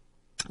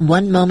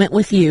 "One Moment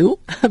with You,"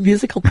 a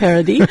musical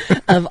parody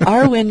of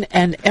Arwen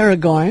and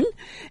Aragorn,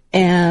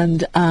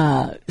 and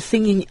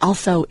singing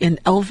also in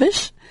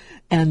Elvish.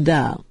 And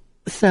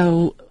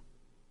so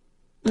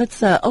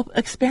let's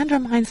expand our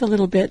minds a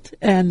little bit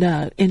and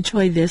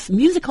enjoy this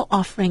musical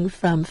offering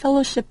from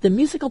Fellowship, the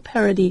musical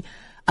parody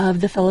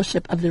of The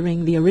Fellowship of the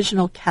Ring, the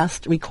original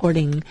cast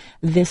recording.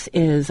 This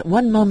is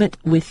 "One Moment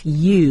with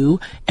You,"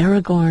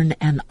 Aragorn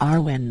and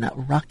Arwen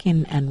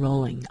rocking and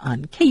rolling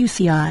on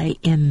KUCI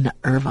in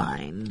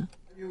Irvine.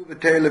 The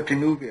Tale of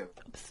Tinuvia.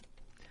 Oops.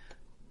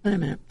 Wait a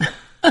minute.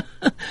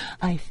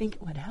 I think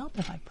it would help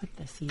if I put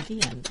the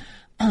CD in.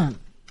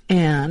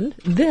 And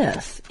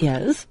this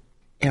is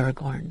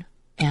Aragorn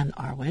and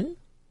Arwen.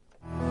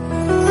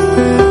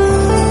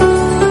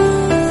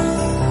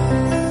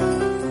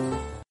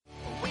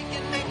 We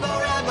can be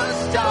forever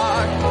stars.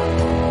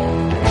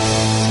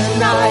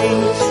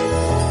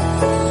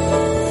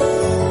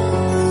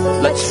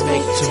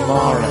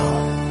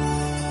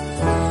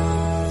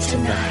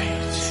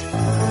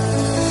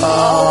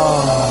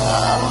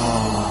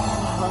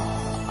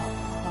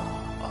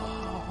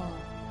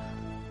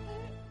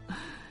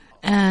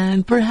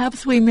 And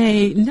perhaps we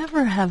may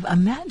never have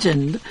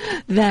imagined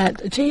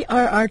that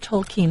J.R.R.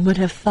 Tolkien would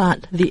have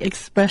thought the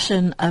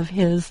expression of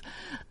his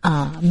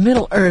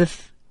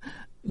Middle-earth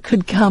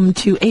could come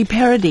to a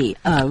parody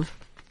of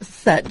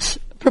such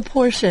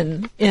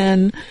proportion.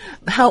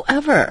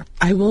 However,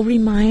 I will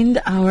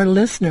remind our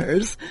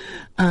listeners,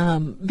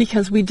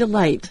 because we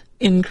delight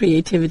in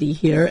creativity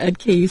here at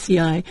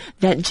KUCI,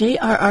 that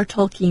J.R.R.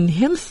 Tolkien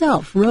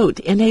himself wrote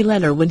in a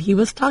letter when he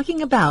was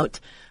talking about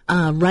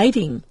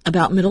writing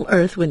about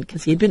Middle-earth,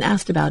 because he had been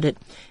asked about it,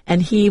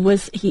 and he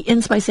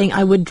ends by saying,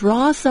 "I would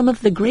draw some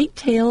of the great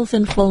tales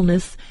in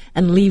fullness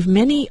and leave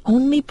many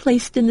only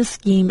placed in the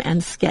scheme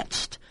and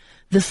sketched.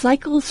 The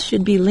cycles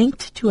should be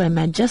linked to a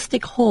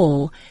majestic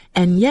whole,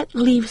 and yet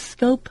leave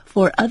scope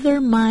for other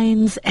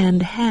minds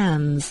and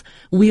hands,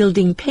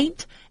 wielding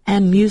paint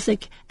and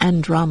music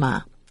and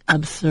drama."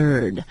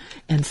 Absurd.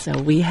 And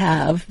so we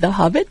have The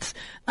Hobbit,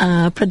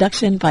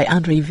 production by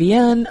Andre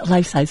Vienne,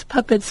 life-size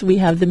puppets. We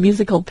have the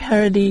musical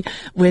parody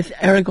with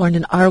Aragorn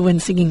and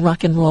Arwen singing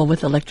rock and roll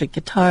with electric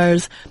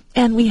guitars.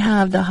 And we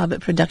have the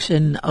Hobbit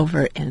production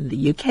over in the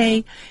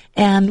UK.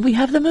 And we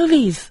have the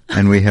movies.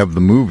 And we have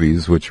the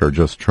movies, which are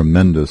just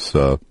tremendous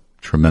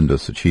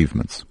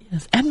achievements.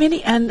 Yes, and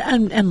many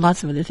and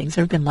lots of other things.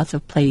 There have been lots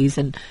of plays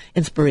and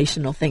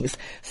inspirational things.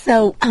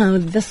 So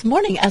this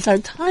morning, as our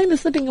time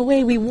is slipping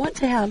away, we want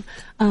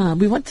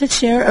to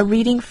share a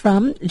reading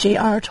from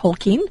J.R.R.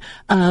 Tolkien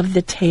of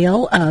the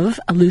tale of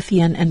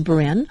Luthien and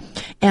Beren.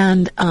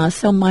 And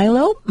so,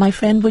 Milo, my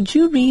friend, would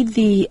you read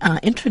the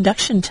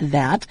introduction to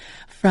that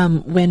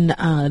from when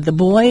the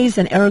boys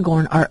and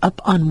Aragorn are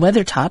up on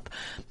Weathertop,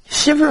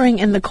 shivering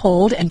in the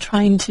cold and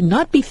trying to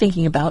not be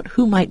thinking about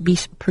who might be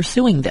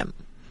pursuing them?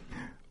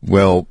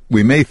 Well,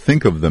 we may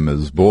think of them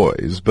as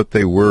boys, but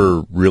they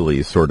were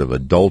really sort of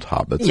adult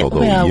hobbits,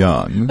 although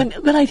young.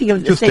 When I think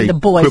of say the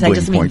boys, I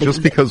just mean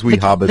just because we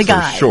hobbits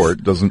are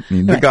short doesn't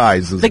mean the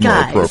guys is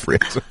more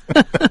appropriate.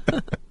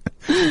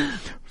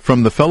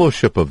 From the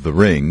Fellowship of the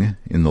Ring,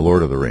 in The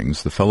Lord of the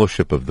Rings, the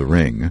Fellowship of the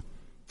Ring,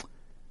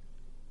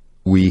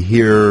 we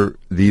hear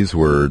these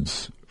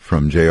words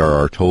from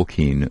J.R.R.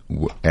 Tolkien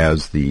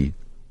as the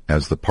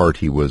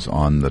party was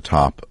on the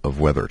top of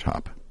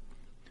Weathertop.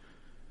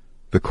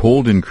 The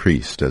cold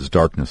increased as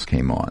darkness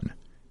came on.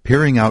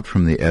 Peering out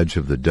from the edge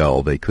of the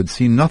dell, they could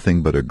see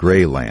nothing but a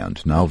gray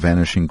land, now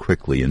vanishing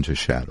quickly into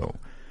shadow.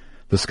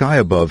 The sky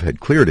above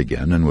had cleared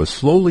again and was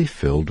slowly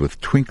filled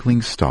with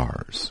twinkling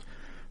stars.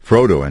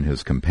 Frodo and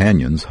his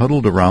companions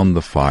huddled around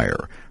the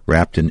fire,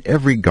 wrapped in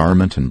every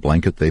garment and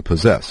blanket they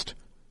possessed.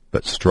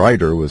 But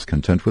Strider was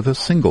content with a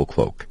single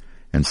cloak,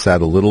 and sat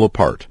a little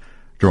apart,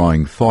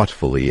 drawing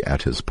thoughtfully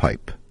at his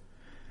pipe.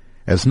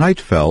 As night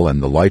fell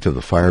and the light of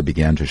the fire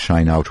began to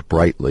shine out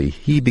brightly,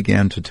 he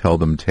began to tell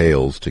them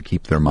tales to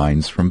keep their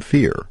minds from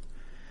fear.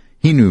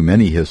 He knew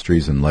many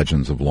histories and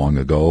legends of long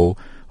ago,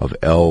 of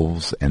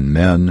elves and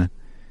men,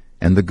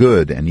 and the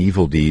good and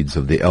evil deeds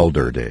of the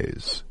elder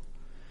days.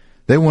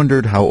 They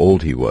wondered how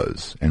old he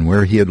was, and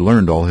where he had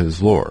learned all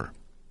his lore.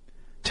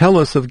 "Tell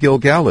us of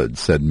Gil-galad,"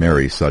 said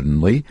Merry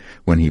suddenly,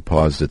 when he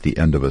paused at the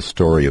end of a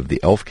story of the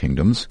elf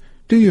kingdoms.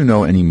 "Do you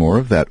know any more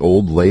of that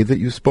old lay that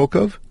you spoke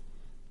of?"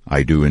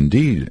 "I do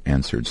indeed,"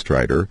 answered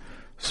Strider.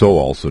 "So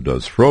also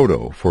does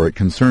Frodo, for it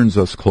concerns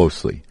us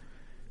closely."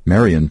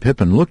 Merry and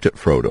Pippin looked at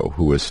Frodo,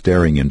 who was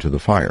staring into the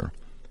fire.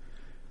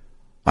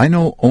 "I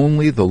know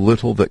only the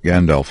little that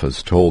Gandalf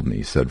has told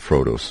me," said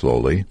Frodo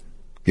slowly.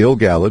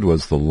 "Gil-galad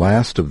was the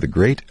last of the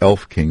great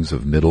elf kings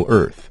of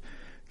Middle-earth.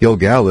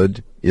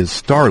 Gil-galad is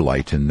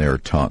starlight in their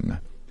tongue.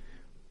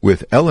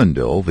 With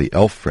Elendil, the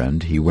elf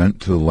friend, he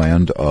went to the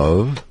land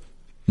of—"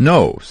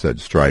 "No," said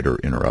Strider,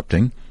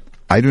 interrupting.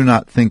 "I do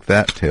not think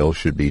that tale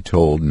should be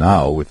told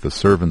now with the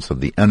servants of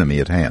the enemy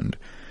at hand.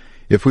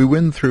 If we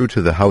win through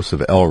to the house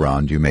of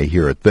Elrond, you may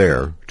hear it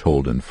there,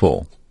 told in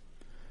full."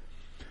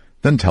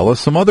 "Then tell us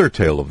some other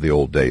tale of the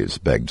old days,"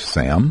 begged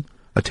Sam.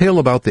 "A tale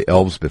about the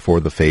elves before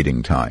the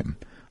fading time.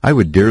 I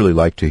would dearly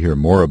like to hear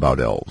more about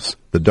elves.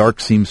 The dark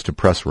seems to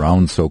press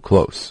round so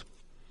close."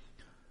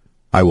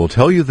 "I will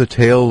tell you the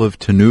tale of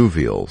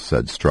Tinuviel,"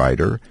 said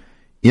Strider,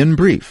 "in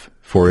brief,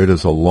 for it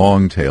is a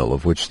long tale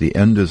of which the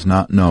end is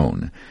not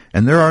known,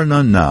 and there are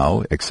none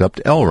now, except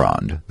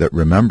Elrond, that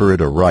remember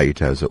it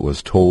aright as it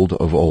was told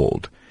of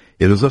old.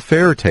 It is a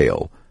fair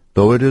tale,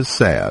 though it is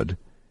sad,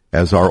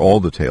 as are all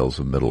the tales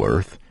of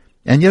Middle-earth,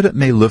 and yet it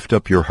may lift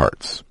up your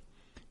hearts."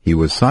 He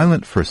was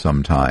silent for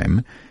some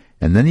time,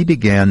 and then he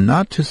began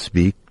not to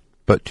speak,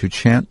 but to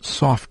chant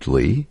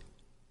softly.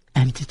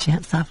 And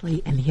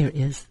here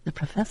is the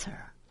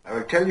professor. "I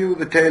will tell you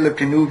the tale of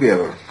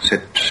Tinuviel,"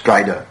 said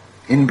Strider,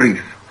 "in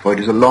brief, for it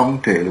is a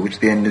long tale of which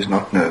the end is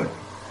not known.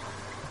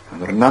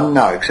 And there are none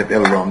now except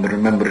Elrond that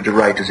remember it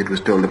aright as it was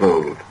told of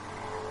old."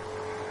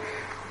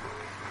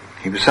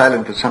 He was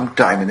silent for some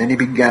time, and then he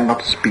began not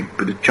to speak,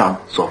 but to chant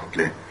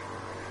softly.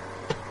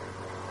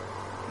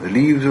 "The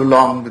leaves were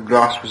long, the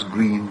grass was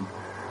green,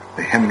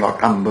 The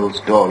hemlock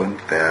umbels dull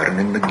and fair, and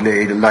in the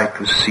glade a light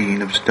was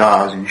seen of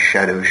stars in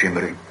shadow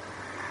shimmering.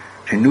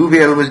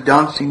 Tinuviel was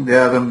dancing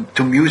there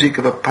to music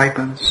of a pipe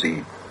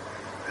unseen,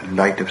 and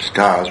light of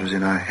stars was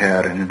in her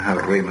hair and in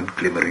her raiment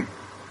glimmering.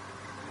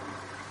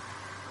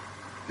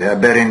 There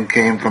Beren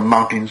came from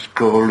mountains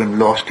cold, and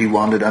lost he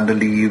wandered under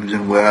leaves,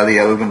 and where the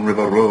elven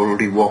river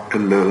rolled he walked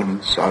alone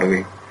and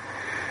sorrowing.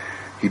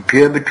 He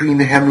peered between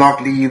the hemlock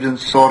leaves and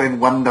saw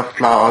in wonder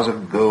flowers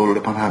of gold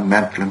upon her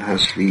mantle and her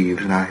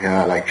sleeves, and her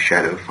hair like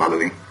shadow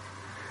following.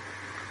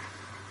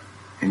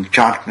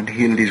 Enchantment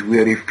healed his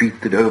weary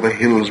feet that over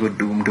hills were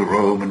doomed to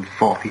roam, and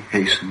forth he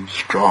hastened,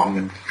 strong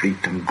and fleet,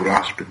 and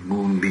grasped at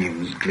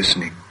moonbeams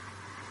glistening.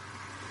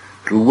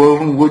 Through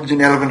woven woods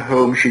and elven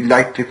homes she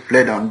lightly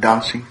fled on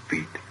dancing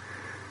feet,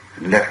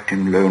 and left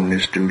him lonely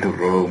still to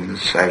roam the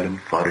silent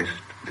forest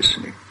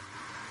listening.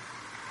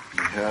 He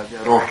heard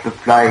thereof the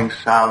flying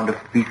sound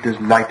of feet as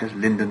light as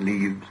linden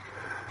leaves,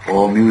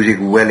 or music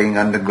welling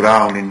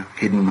underground in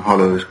hidden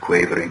hollows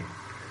quavering.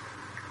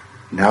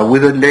 Now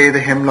withered lay the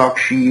hemlock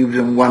sheaves,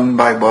 and one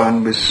by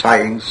one with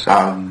sighing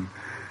sound,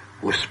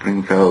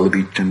 whispering fell the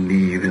beechen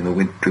leaves in the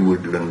wintry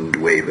woodland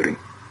wavering.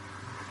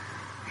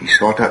 He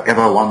sought her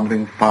ever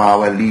wandering far,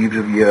 where leaves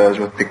of years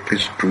were thickly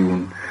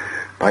strewn,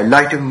 by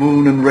light of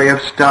moon and ray of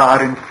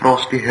star in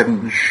frosty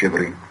heavens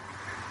shivering.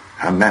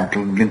 Her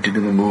mantle glinted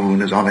in the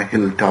moon as on a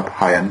hilltop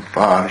high and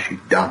far she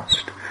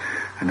danced,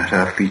 and at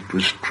her feet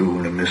was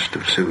strewn a mist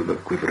of silver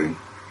quivering.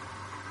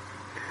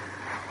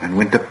 When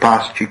winter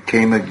passed she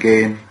came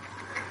again,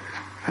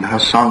 and her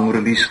song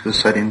released the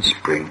sudden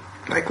spring,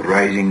 like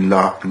rising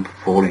lark and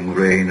falling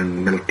rain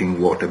and melting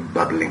water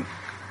bubbling.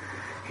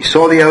 He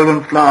saw the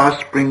elven flowers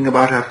spring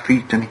about her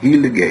feet and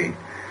healed again.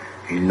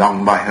 He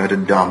longed by her to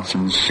dance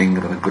and sing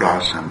over the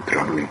grass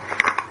untroubling.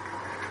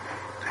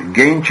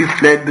 Again she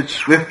fled, but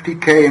swift he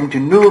came.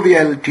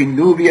 Tinuviel,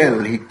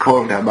 Tinuviel, he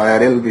called her by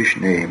her elvish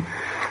name,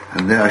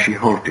 and there she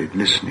halted,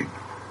 listening.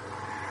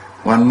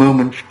 One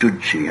moment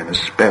stood she, and a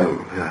spell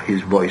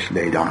his voice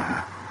laid on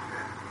her.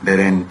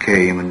 Beren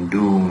came, and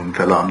doom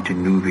fell on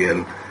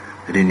Tinuviel,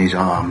 that in his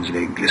arms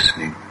lay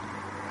glistening.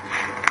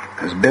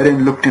 As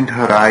Beren looked into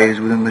her eyes,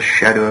 within the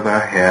shadow of her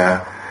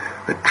hair,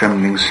 the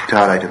trembling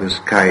starlight of the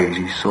skies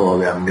he saw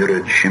there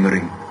mirrored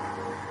shimmering.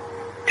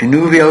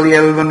 Tinuviel the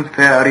elven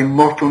fair,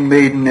 immortal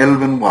maiden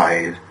elven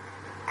wise,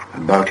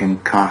 about him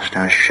cast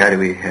her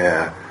shadowy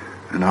hair,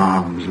 and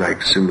arms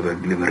like silver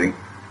glimmering.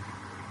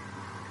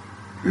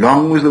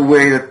 Long was the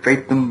way that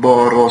fate them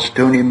bore o'er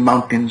stony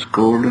mountains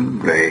cold and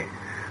grey,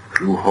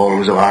 through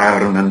halls of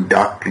iron and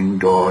darkling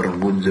door,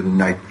 and woods of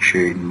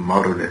nightshade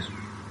morrowless.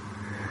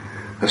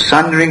 The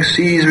sundering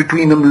seas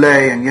between them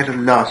lay, and yet at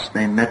last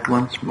they met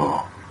once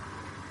more.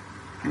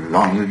 And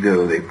long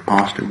ago they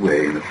passed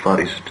away in the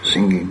forest,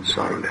 singing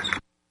sorrowless.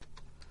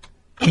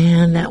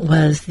 And that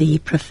was the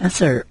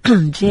Professor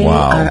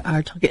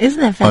J.R.R. Tolkien.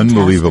 Isn't that fantastic?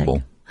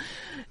 Unbelievable.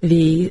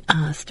 The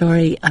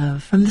story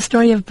of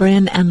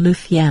Beren and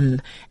Luthien,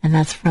 and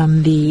that's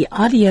from the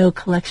audio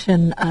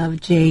collection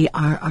of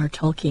J.R.R.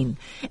 Tolkien.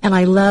 And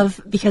I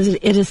love, because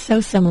it is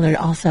so similar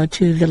also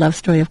to the love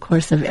story, of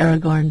course, of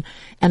Aragorn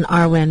and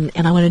Arwen.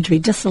 And I wanted to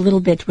read just a little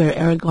bit where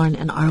Aragorn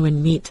and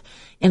Arwen meet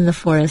in the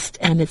forest,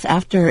 and it's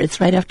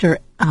right after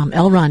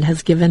Elrond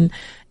has given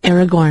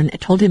Aragorn,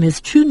 told him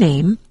his true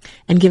name,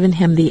 and given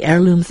him the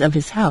heirlooms of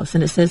his house.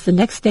 And it says, the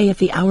next day at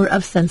the hour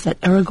of sunset,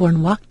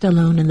 Aragorn walked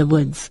alone in the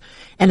woods,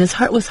 and his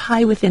heart was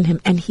high within him,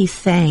 and he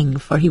sang,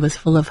 for he was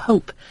full of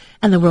hope,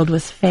 and the world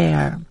was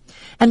fair.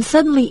 And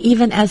suddenly,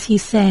 even as he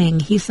sang,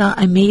 he saw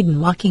a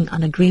maiden walking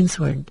on a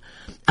greensward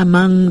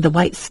among the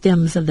white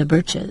stems of the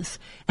birches,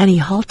 and he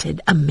halted,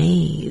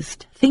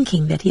 amazed,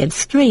 thinking that he had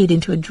strayed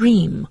into a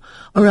dream,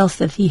 or else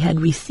that he had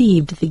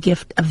received the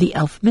gift of the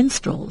elf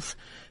minstrels,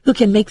 who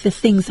can make the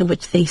things of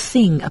which they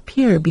sing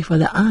appear before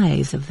the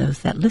eyes of those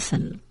that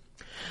listen.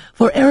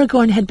 For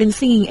Aragorn had been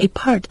singing a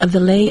part of the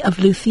Lay of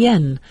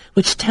Luthien,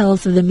 which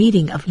tells of the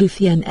meeting of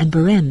Luthien and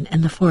Beren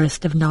in the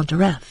forest of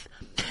Naldareth.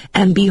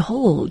 And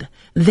behold,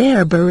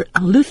 there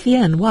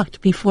Luthien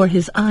walked before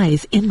his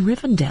eyes in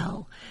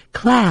Rivendell,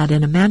 clad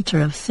in a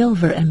mantle of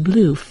silver and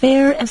blue,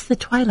 fair as the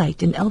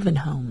twilight in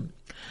Elvenhome.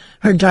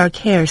 Her dark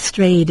hair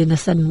strayed in a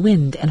sudden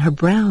wind, and her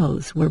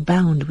brows were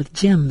bound with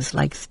gems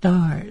like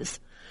stars.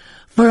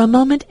 For a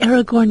moment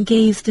Aragorn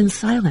gazed in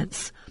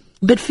silence,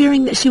 but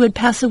fearing that she would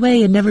pass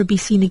away and never be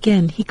seen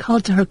again, he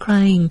called to her,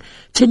 crying,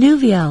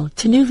 Tinuviel,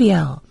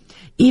 Tinuviel,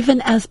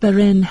 even as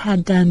Beren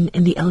had done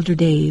in the elder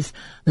days,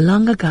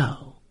 long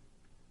ago.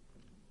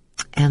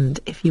 And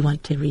if you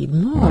want to read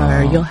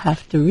more, you'll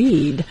have to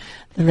read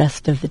the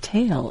rest of the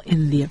tale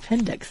in the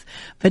appendix.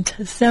 But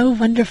so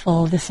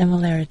wonderful, the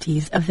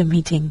similarities of the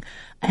meeting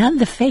and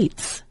the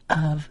fates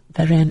of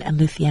Beren and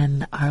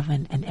Luthien,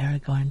 Arwen and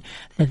Aragorn,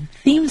 the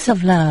themes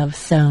of love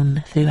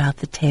sown throughout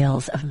the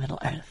tales of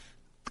Middle-earth.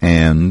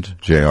 And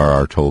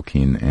J.R.R.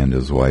 Tolkien and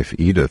his wife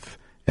Edith,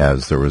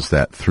 as there was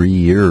that 3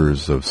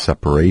 years of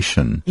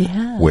separation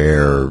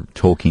where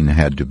Tolkien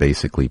had to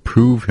basically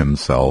prove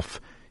himself,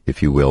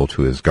 if you will,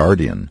 to his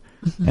guardian.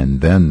 Mm-hmm.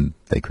 And then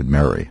they could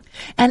marry.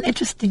 And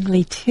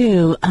interestingly,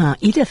 too,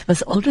 Edith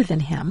was older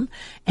than him,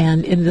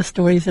 and in the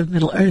stories of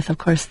Middle-earth, of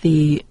course,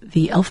 the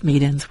elf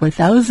maidens were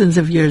thousands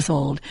of years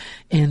old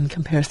in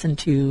comparison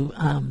to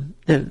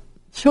the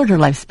shorter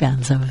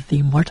lifespans of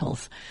the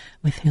mortals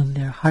with whom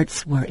their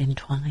hearts were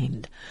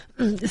entwined.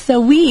 So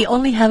we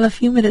only have a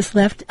few minutes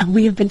left, and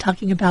we have been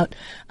talking about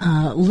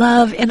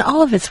love in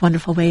all of its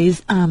wonderful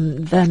ways.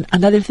 Then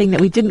another thing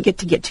that we didn't get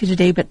to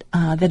today, but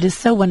that is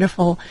so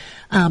wonderful,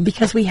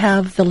 because we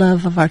have the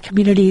love of our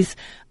communities,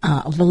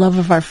 the love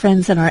of our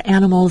friends and our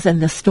animals,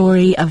 and the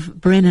story of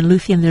Bryn and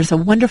Luthien. There's a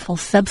wonderful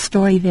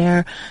sub-story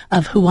there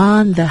of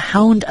Huan, the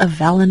Hound of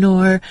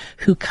Valinor,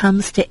 who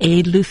comes to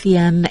aid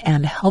Luthien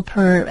and help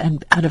her,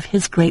 and out of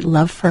his great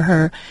love for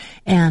her,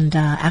 and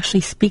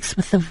actually speaks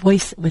with the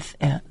voice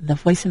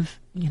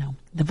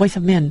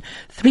of men.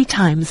 3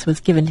 times was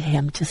given to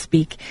him to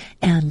speak,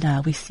 and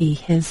we see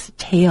his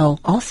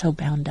tale also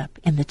bound up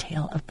in the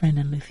tale of Bryn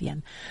and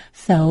Luthien.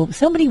 So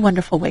many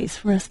wonderful ways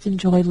for us to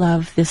enjoy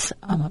love this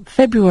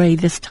February,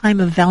 this time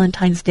of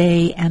Valentine's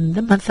Day and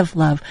the month of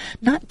love.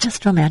 Not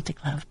just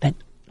romantic love, but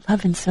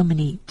love in so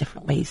many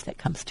different ways that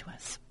comes to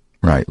us.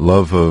 Right.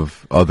 Love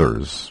of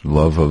others,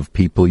 love of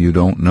people you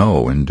don't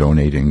know, and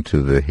donating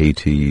to the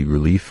Haiti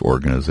relief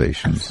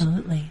organizations.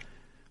 Absolutely.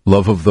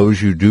 Love of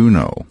those you do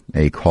know,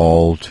 a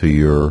call to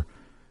your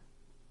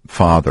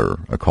father,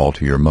 a call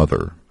to your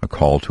mother, a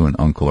call to an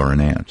uncle or an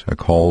aunt, a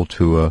call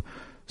to a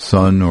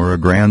son or a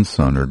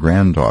grandson or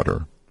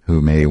granddaughter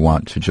who may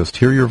want to just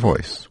hear your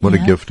voice. What a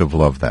gift of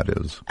love that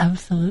is.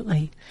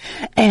 Absolutely.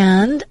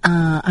 And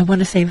I want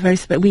to say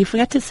we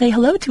forgot to say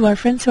hello to our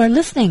friends who are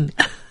listening.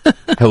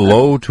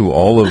 Hello to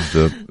all of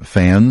the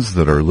fans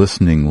that are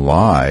listening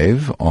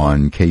live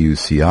on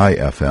KUCI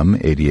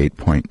FM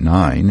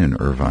 88.9 in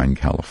Irvine,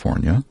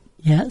 California.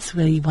 Yes,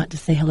 we want to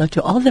say hello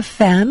to all the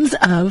fans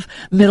of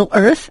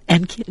Middle-earth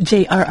and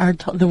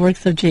the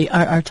works of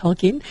J.R.R.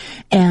 Tolkien.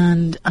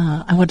 And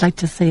I would like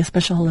to say a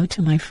special hello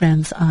to my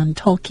friends on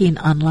Tolkien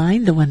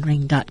Online,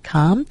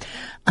 theonering.com,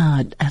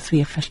 as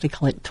we officially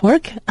call it,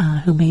 Torque,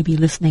 who may be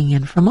listening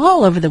in from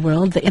all over the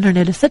world. The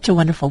Internet is such a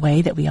wonderful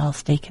way that we all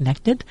stay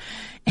connected.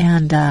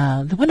 And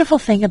the wonderful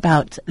thing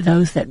about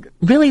those that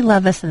really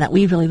love us and that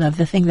we really love,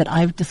 the thing that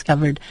I've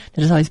discovered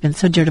that has always been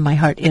so dear to my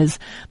heart is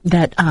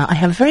that I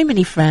have very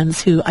many friends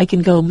who I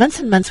can go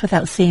months and months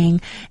without seeing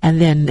and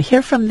then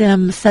hear from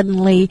them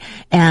suddenly,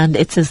 and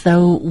it's as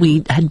though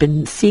we had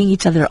been seeing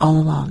each other all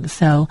along.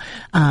 So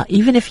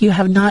even if you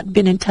have not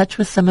been in touch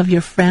with some of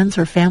your friends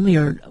or family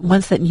or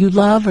ones that you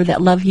love or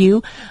that love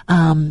you,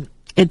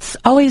 it's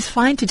always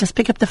fine to just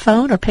pick up the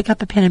phone or pick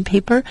up a pen and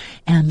paper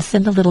and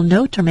send a little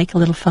note or make a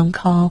little phone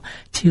call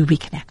to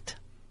reconnect.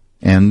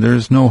 And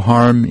there's no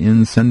harm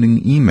in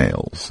sending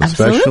emails.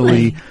 Absolutely.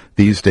 Especially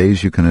these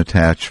days, you can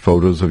attach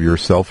photos of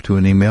yourself to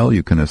an email.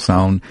 You can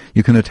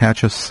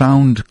attach a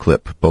sound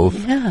clip.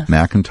 Both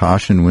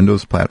Macintosh and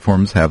Windows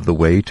platforms have the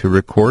way to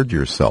record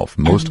yourself.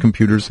 Most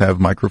computers have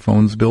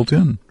microphones built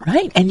in.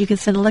 Right, and you can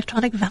send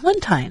electronic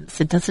valentines.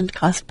 It doesn't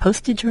cost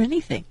postage or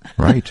anything.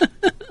 Right.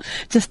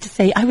 Just to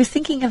say, I was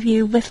thinking of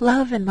you with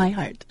love in my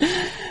heart.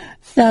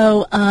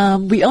 So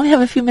we only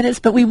have a few minutes,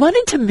 but we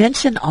wanted to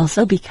mention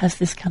also, because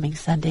this coming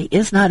Sunday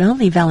is not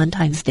only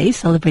Valentine's Day,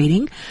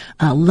 celebrating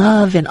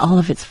love in all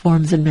of its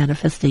forms and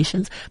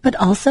manifestations, but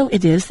also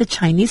it is the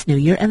Chinese New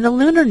Year and the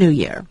Lunar New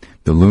Year.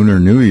 The Lunar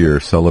New Year,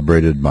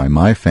 celebrated by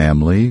my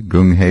family,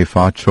 Gung Hei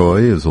Fa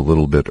Choi, is a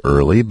little bit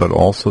early, but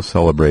also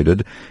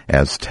celebrated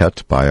as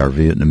Tet by our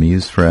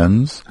Vietnamese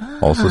friends,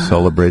 also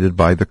celebrated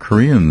by the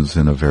Koreans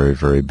in a very,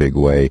 very big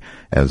way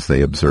as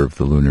they observe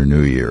the Lunar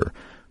New Year.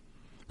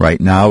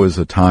 Right now is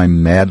a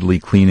time madly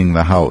cleaning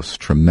the house,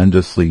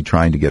 tremendously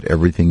trying to get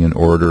everything in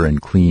order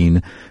and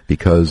clean,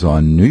 because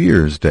on New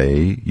Year's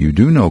Day, you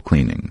do no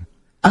cleaning.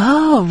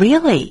 Oh,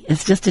 really?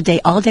 It's just a day,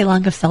 all day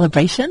long of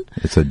celebration?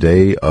 It's a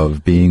day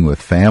of being with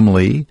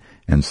family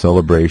and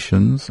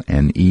celebrations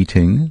and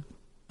eating.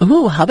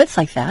 Ooh, hobbits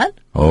like that?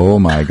 Oh,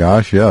 my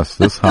gosh, yes.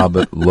 This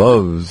hobbit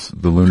loves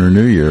the Lunar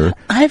New Year.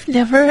 I've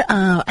never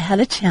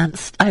had a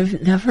chance. I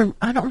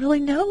don't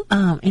really know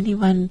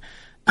anyone...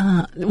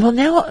 well,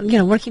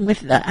 now, working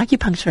with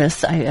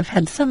acupuncturists, I've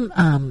had some,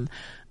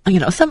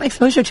 some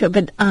exposure to it,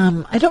 but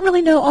I don't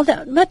really know all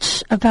that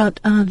much about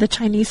the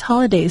Chinese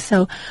holidays.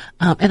 So,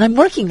 and I'm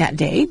working that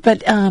day,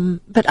 but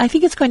I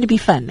think it's going to be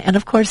fun. And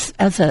of course,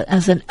 as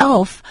an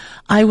elf,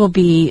 I will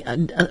be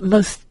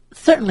most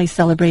certainly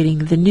celebrating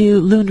the new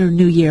Lunar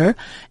New Year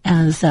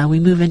as we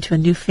move into a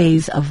new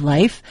phase of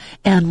life,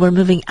 and we're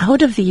moving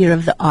out of the year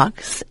of the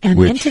ox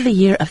and into the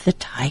year of the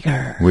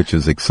tiger. Which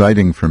is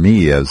exciting for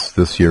me, as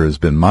this year has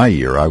been my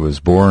year. I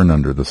was born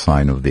under the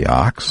sign of the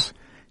ox,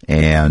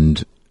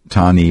 and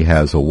Tani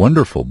has a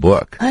wonderful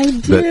book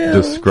that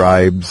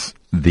describes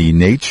the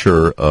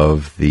nature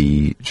of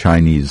the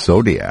Chinese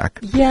zodiac.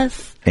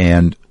 Yes.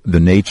 And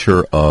the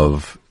nature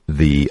of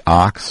the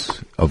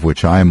ox, of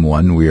which I'm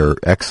one. We are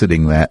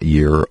exiting that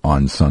year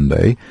on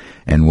Sunday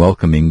and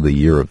welcoming the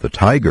year of the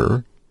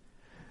tiger.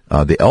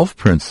 The elf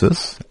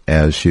princess,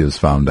 as she has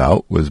found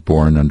out, was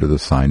born under the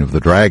sign of the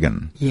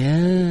dragon.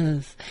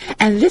 Yes.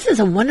 And this is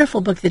a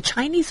wonderful book, The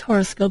Chinese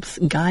Horoscopes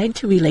Guide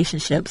to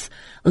Relationships,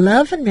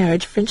 Love and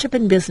Marriage, Friendship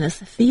and Business,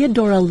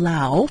 Theodora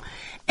Lau.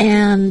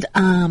 And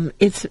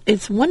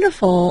it's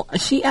wonderful.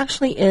 She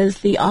actually is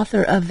the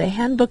author of the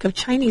Handbook of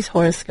Chinese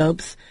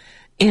Horoscopes,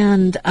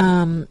 and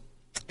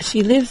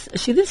she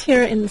lives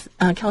here in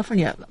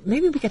California.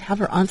 Maybe we could have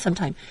her on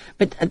sometime.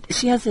 But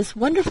she has this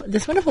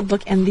wonderful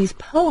book and these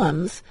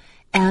poems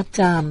at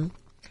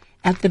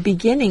the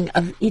beginning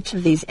of each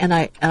of these. And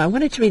I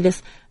wanted to read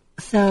this.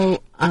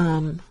 So,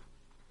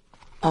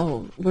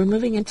 we're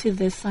moving into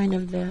the sign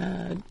of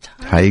the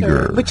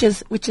tiger. which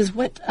is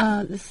what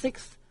the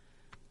sixth.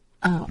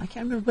 Oh, I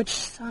can't remember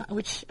which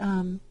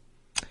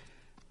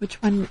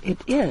one it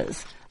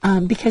is.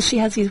 Because she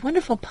has these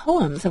wonderful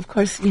poems. Of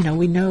course, we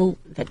know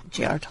that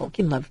J.R.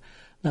 Tolkien loved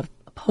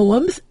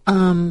poems.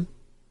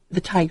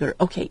 The tiger.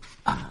 Okay.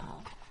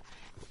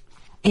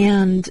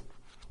 And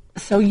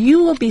so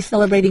you will be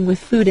celebrating with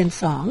food and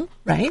song,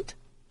 right?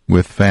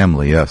 With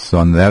family, yes.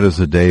 And that is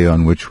a day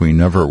on which we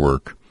never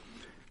work.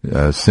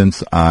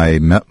 Since I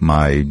met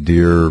my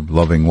dear,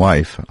 loving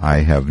wife, I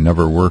have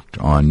never worked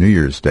on New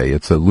Year's Day.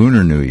 It's a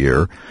Lunar New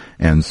Year,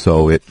 and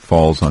so it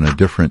falls on a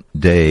different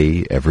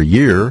day every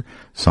year,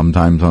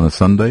 sometimes on a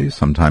Sunday,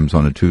 sometimes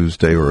on a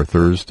Tuesday or a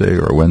Thursday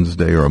or a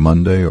Wednesday or a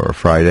Monday or a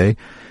Friday.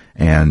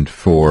 And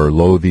for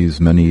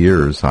these many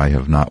years, I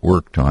have not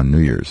worked on New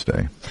Year's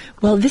Day.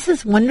 Well, this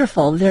is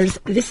wonderful.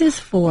 This is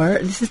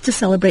to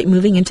celebrate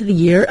moving into the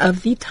year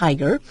of the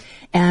tiger.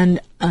 And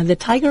the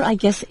tiger, I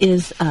guess,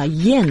 is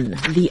Yin,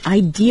 the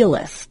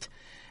idealist.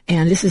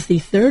 And this is the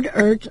third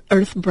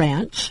earth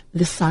branch,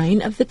 the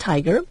sign of the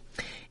tiger.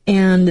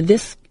 And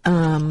this,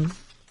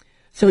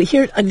 so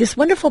here, this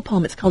wonderful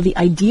poem, it's called The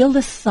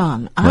Idealist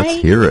Song.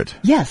 Let's hear it.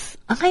 Yes.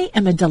 I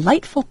am a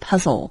delightful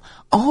puzzle.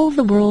 All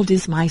the world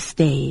is my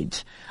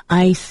stage.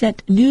 I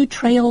set new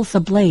trails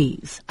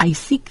ablaze. I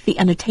seek the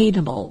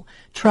unattainable,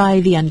 try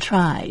the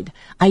untried.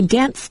 I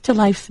dance to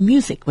life's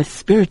music with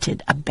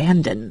spirited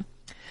abandon.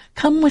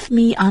 Come with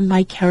me on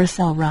my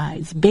carousel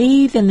rides.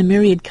 Bathe in the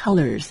myriad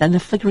colors and the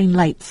flickering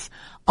lights.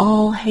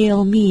 All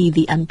hail me,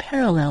 the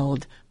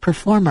unparalleled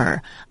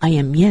performer. I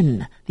am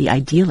Yin, the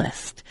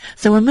idealist.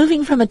 So we're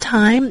moving from a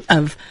time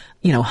of,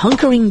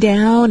 hunkering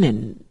down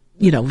and,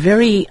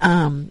 very,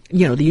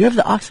 the year of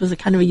the ox was a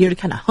kind of a year to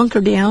kind of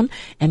hunker down.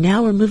 And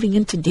now we're moving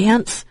into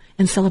dance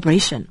and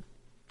celebration.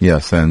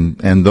 Yes,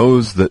 and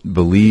those that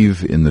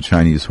believe in the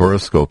Chinese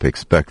horoscope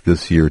expect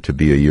this year to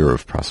be a year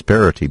of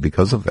prosperity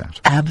because of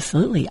that.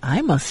 Absolutely.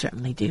 I most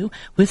certainly do.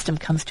 Wisdom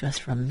comes to us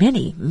from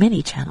many,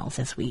 many channels,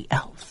 as we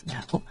elves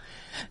know.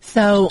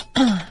 So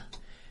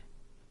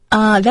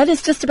that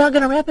is just about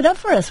going to wrap it up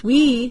for us.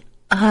 We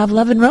have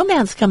Love and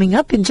Romance coming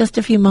up in just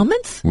a few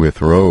moments.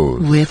 With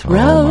Rose. With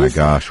Rose. Oh, my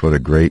gosh, what a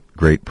great,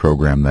 great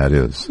program that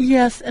is.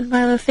 Yes, and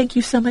Milo, thank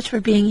you so much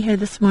for being here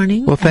this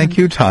morning. Well, thank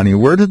you, Tanya.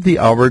 Where did the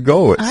hour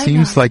go? It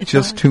seems like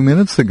just 2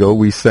 minutes ago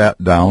we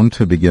sat down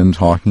to begin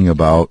talking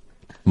about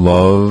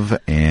love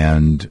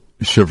and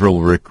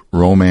chivalric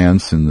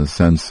romance in the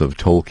sense of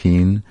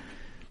Tolkien,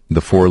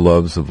 the four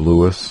loves of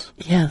Lewis.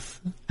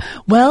 Yes.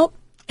 Well,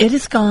 it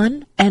is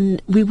gone,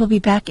 and we will be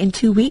back in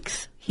 2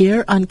 weeks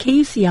here on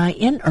KUCI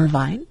in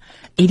Irvine,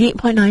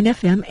 88.9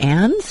 FM,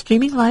 and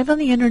streaming live on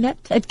the internet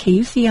at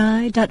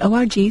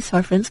kuci.org, so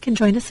our friends can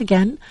join us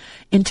again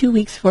in 2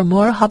 weeks for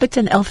more Hobbit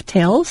and Elf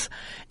tales.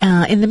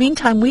 In the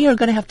meantime, we are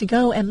going to have to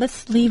go, and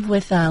let's leave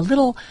with a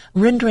little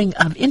rendering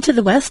of Into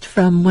the West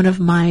from one of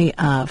my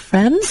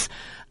friends,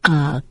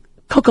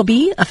 Coco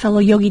B, a fellow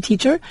yogi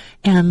teacher,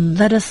 and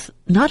let us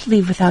not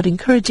leave without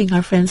encouraging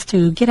our friends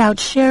to get out,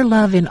 share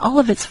love in all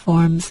of its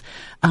forms,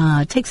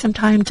 take some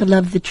time to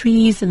love the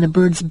trees and the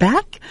birds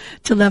back,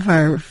 to love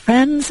our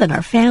friends and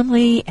our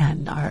family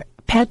and our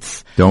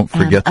pets. Don't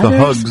forget the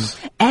hugs.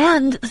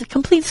 And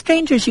complete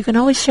strangers. You can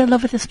always share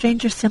love with a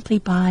stranger simply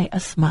by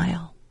a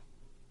smile.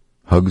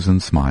 Hugs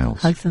and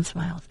smiles. Hugs and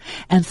smiles.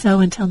 And so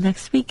until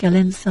next week,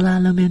 Elin Sala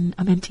Lumen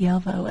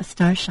Amentielvo, a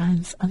star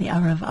shines on the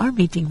hour of our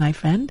meeting, my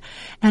friend.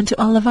 And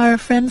to all of our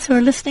friends who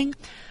are listening,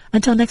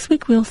 until next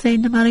week, we'll say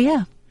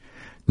Namaria.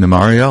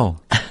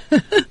 Namariel.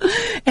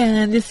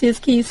 And this is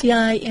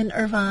KUCI in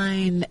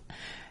Irvine,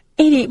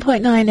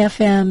 88.9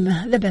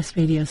 FM, the best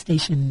radio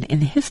station in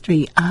the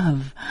history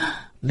of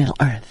Middle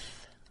Earth.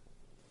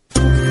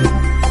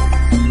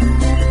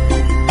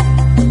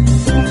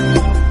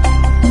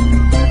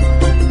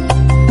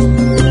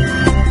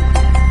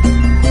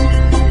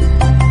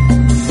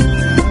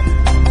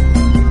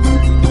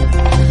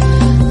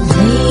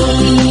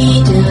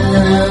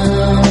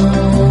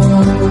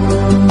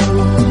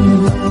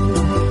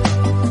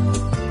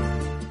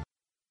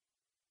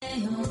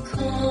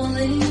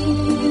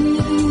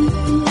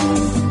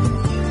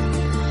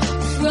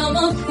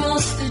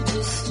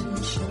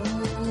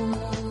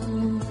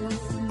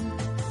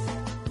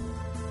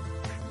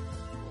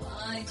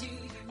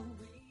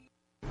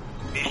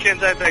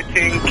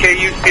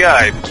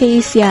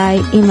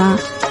 KUCI 今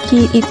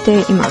聞い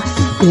ていま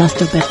す。Las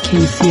Dobet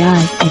KUCI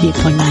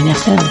 88.9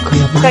 FM,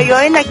 Koyoman.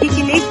 Kayo'y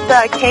nakikinig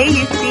sa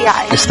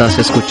KUCI. Estás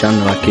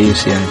escuchando a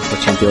KUCI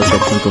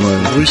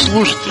 88.9. Вы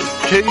слушаете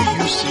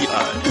KUCI.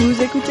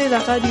 Vous écoutez la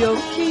radio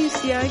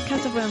KUCI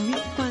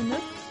 88.9.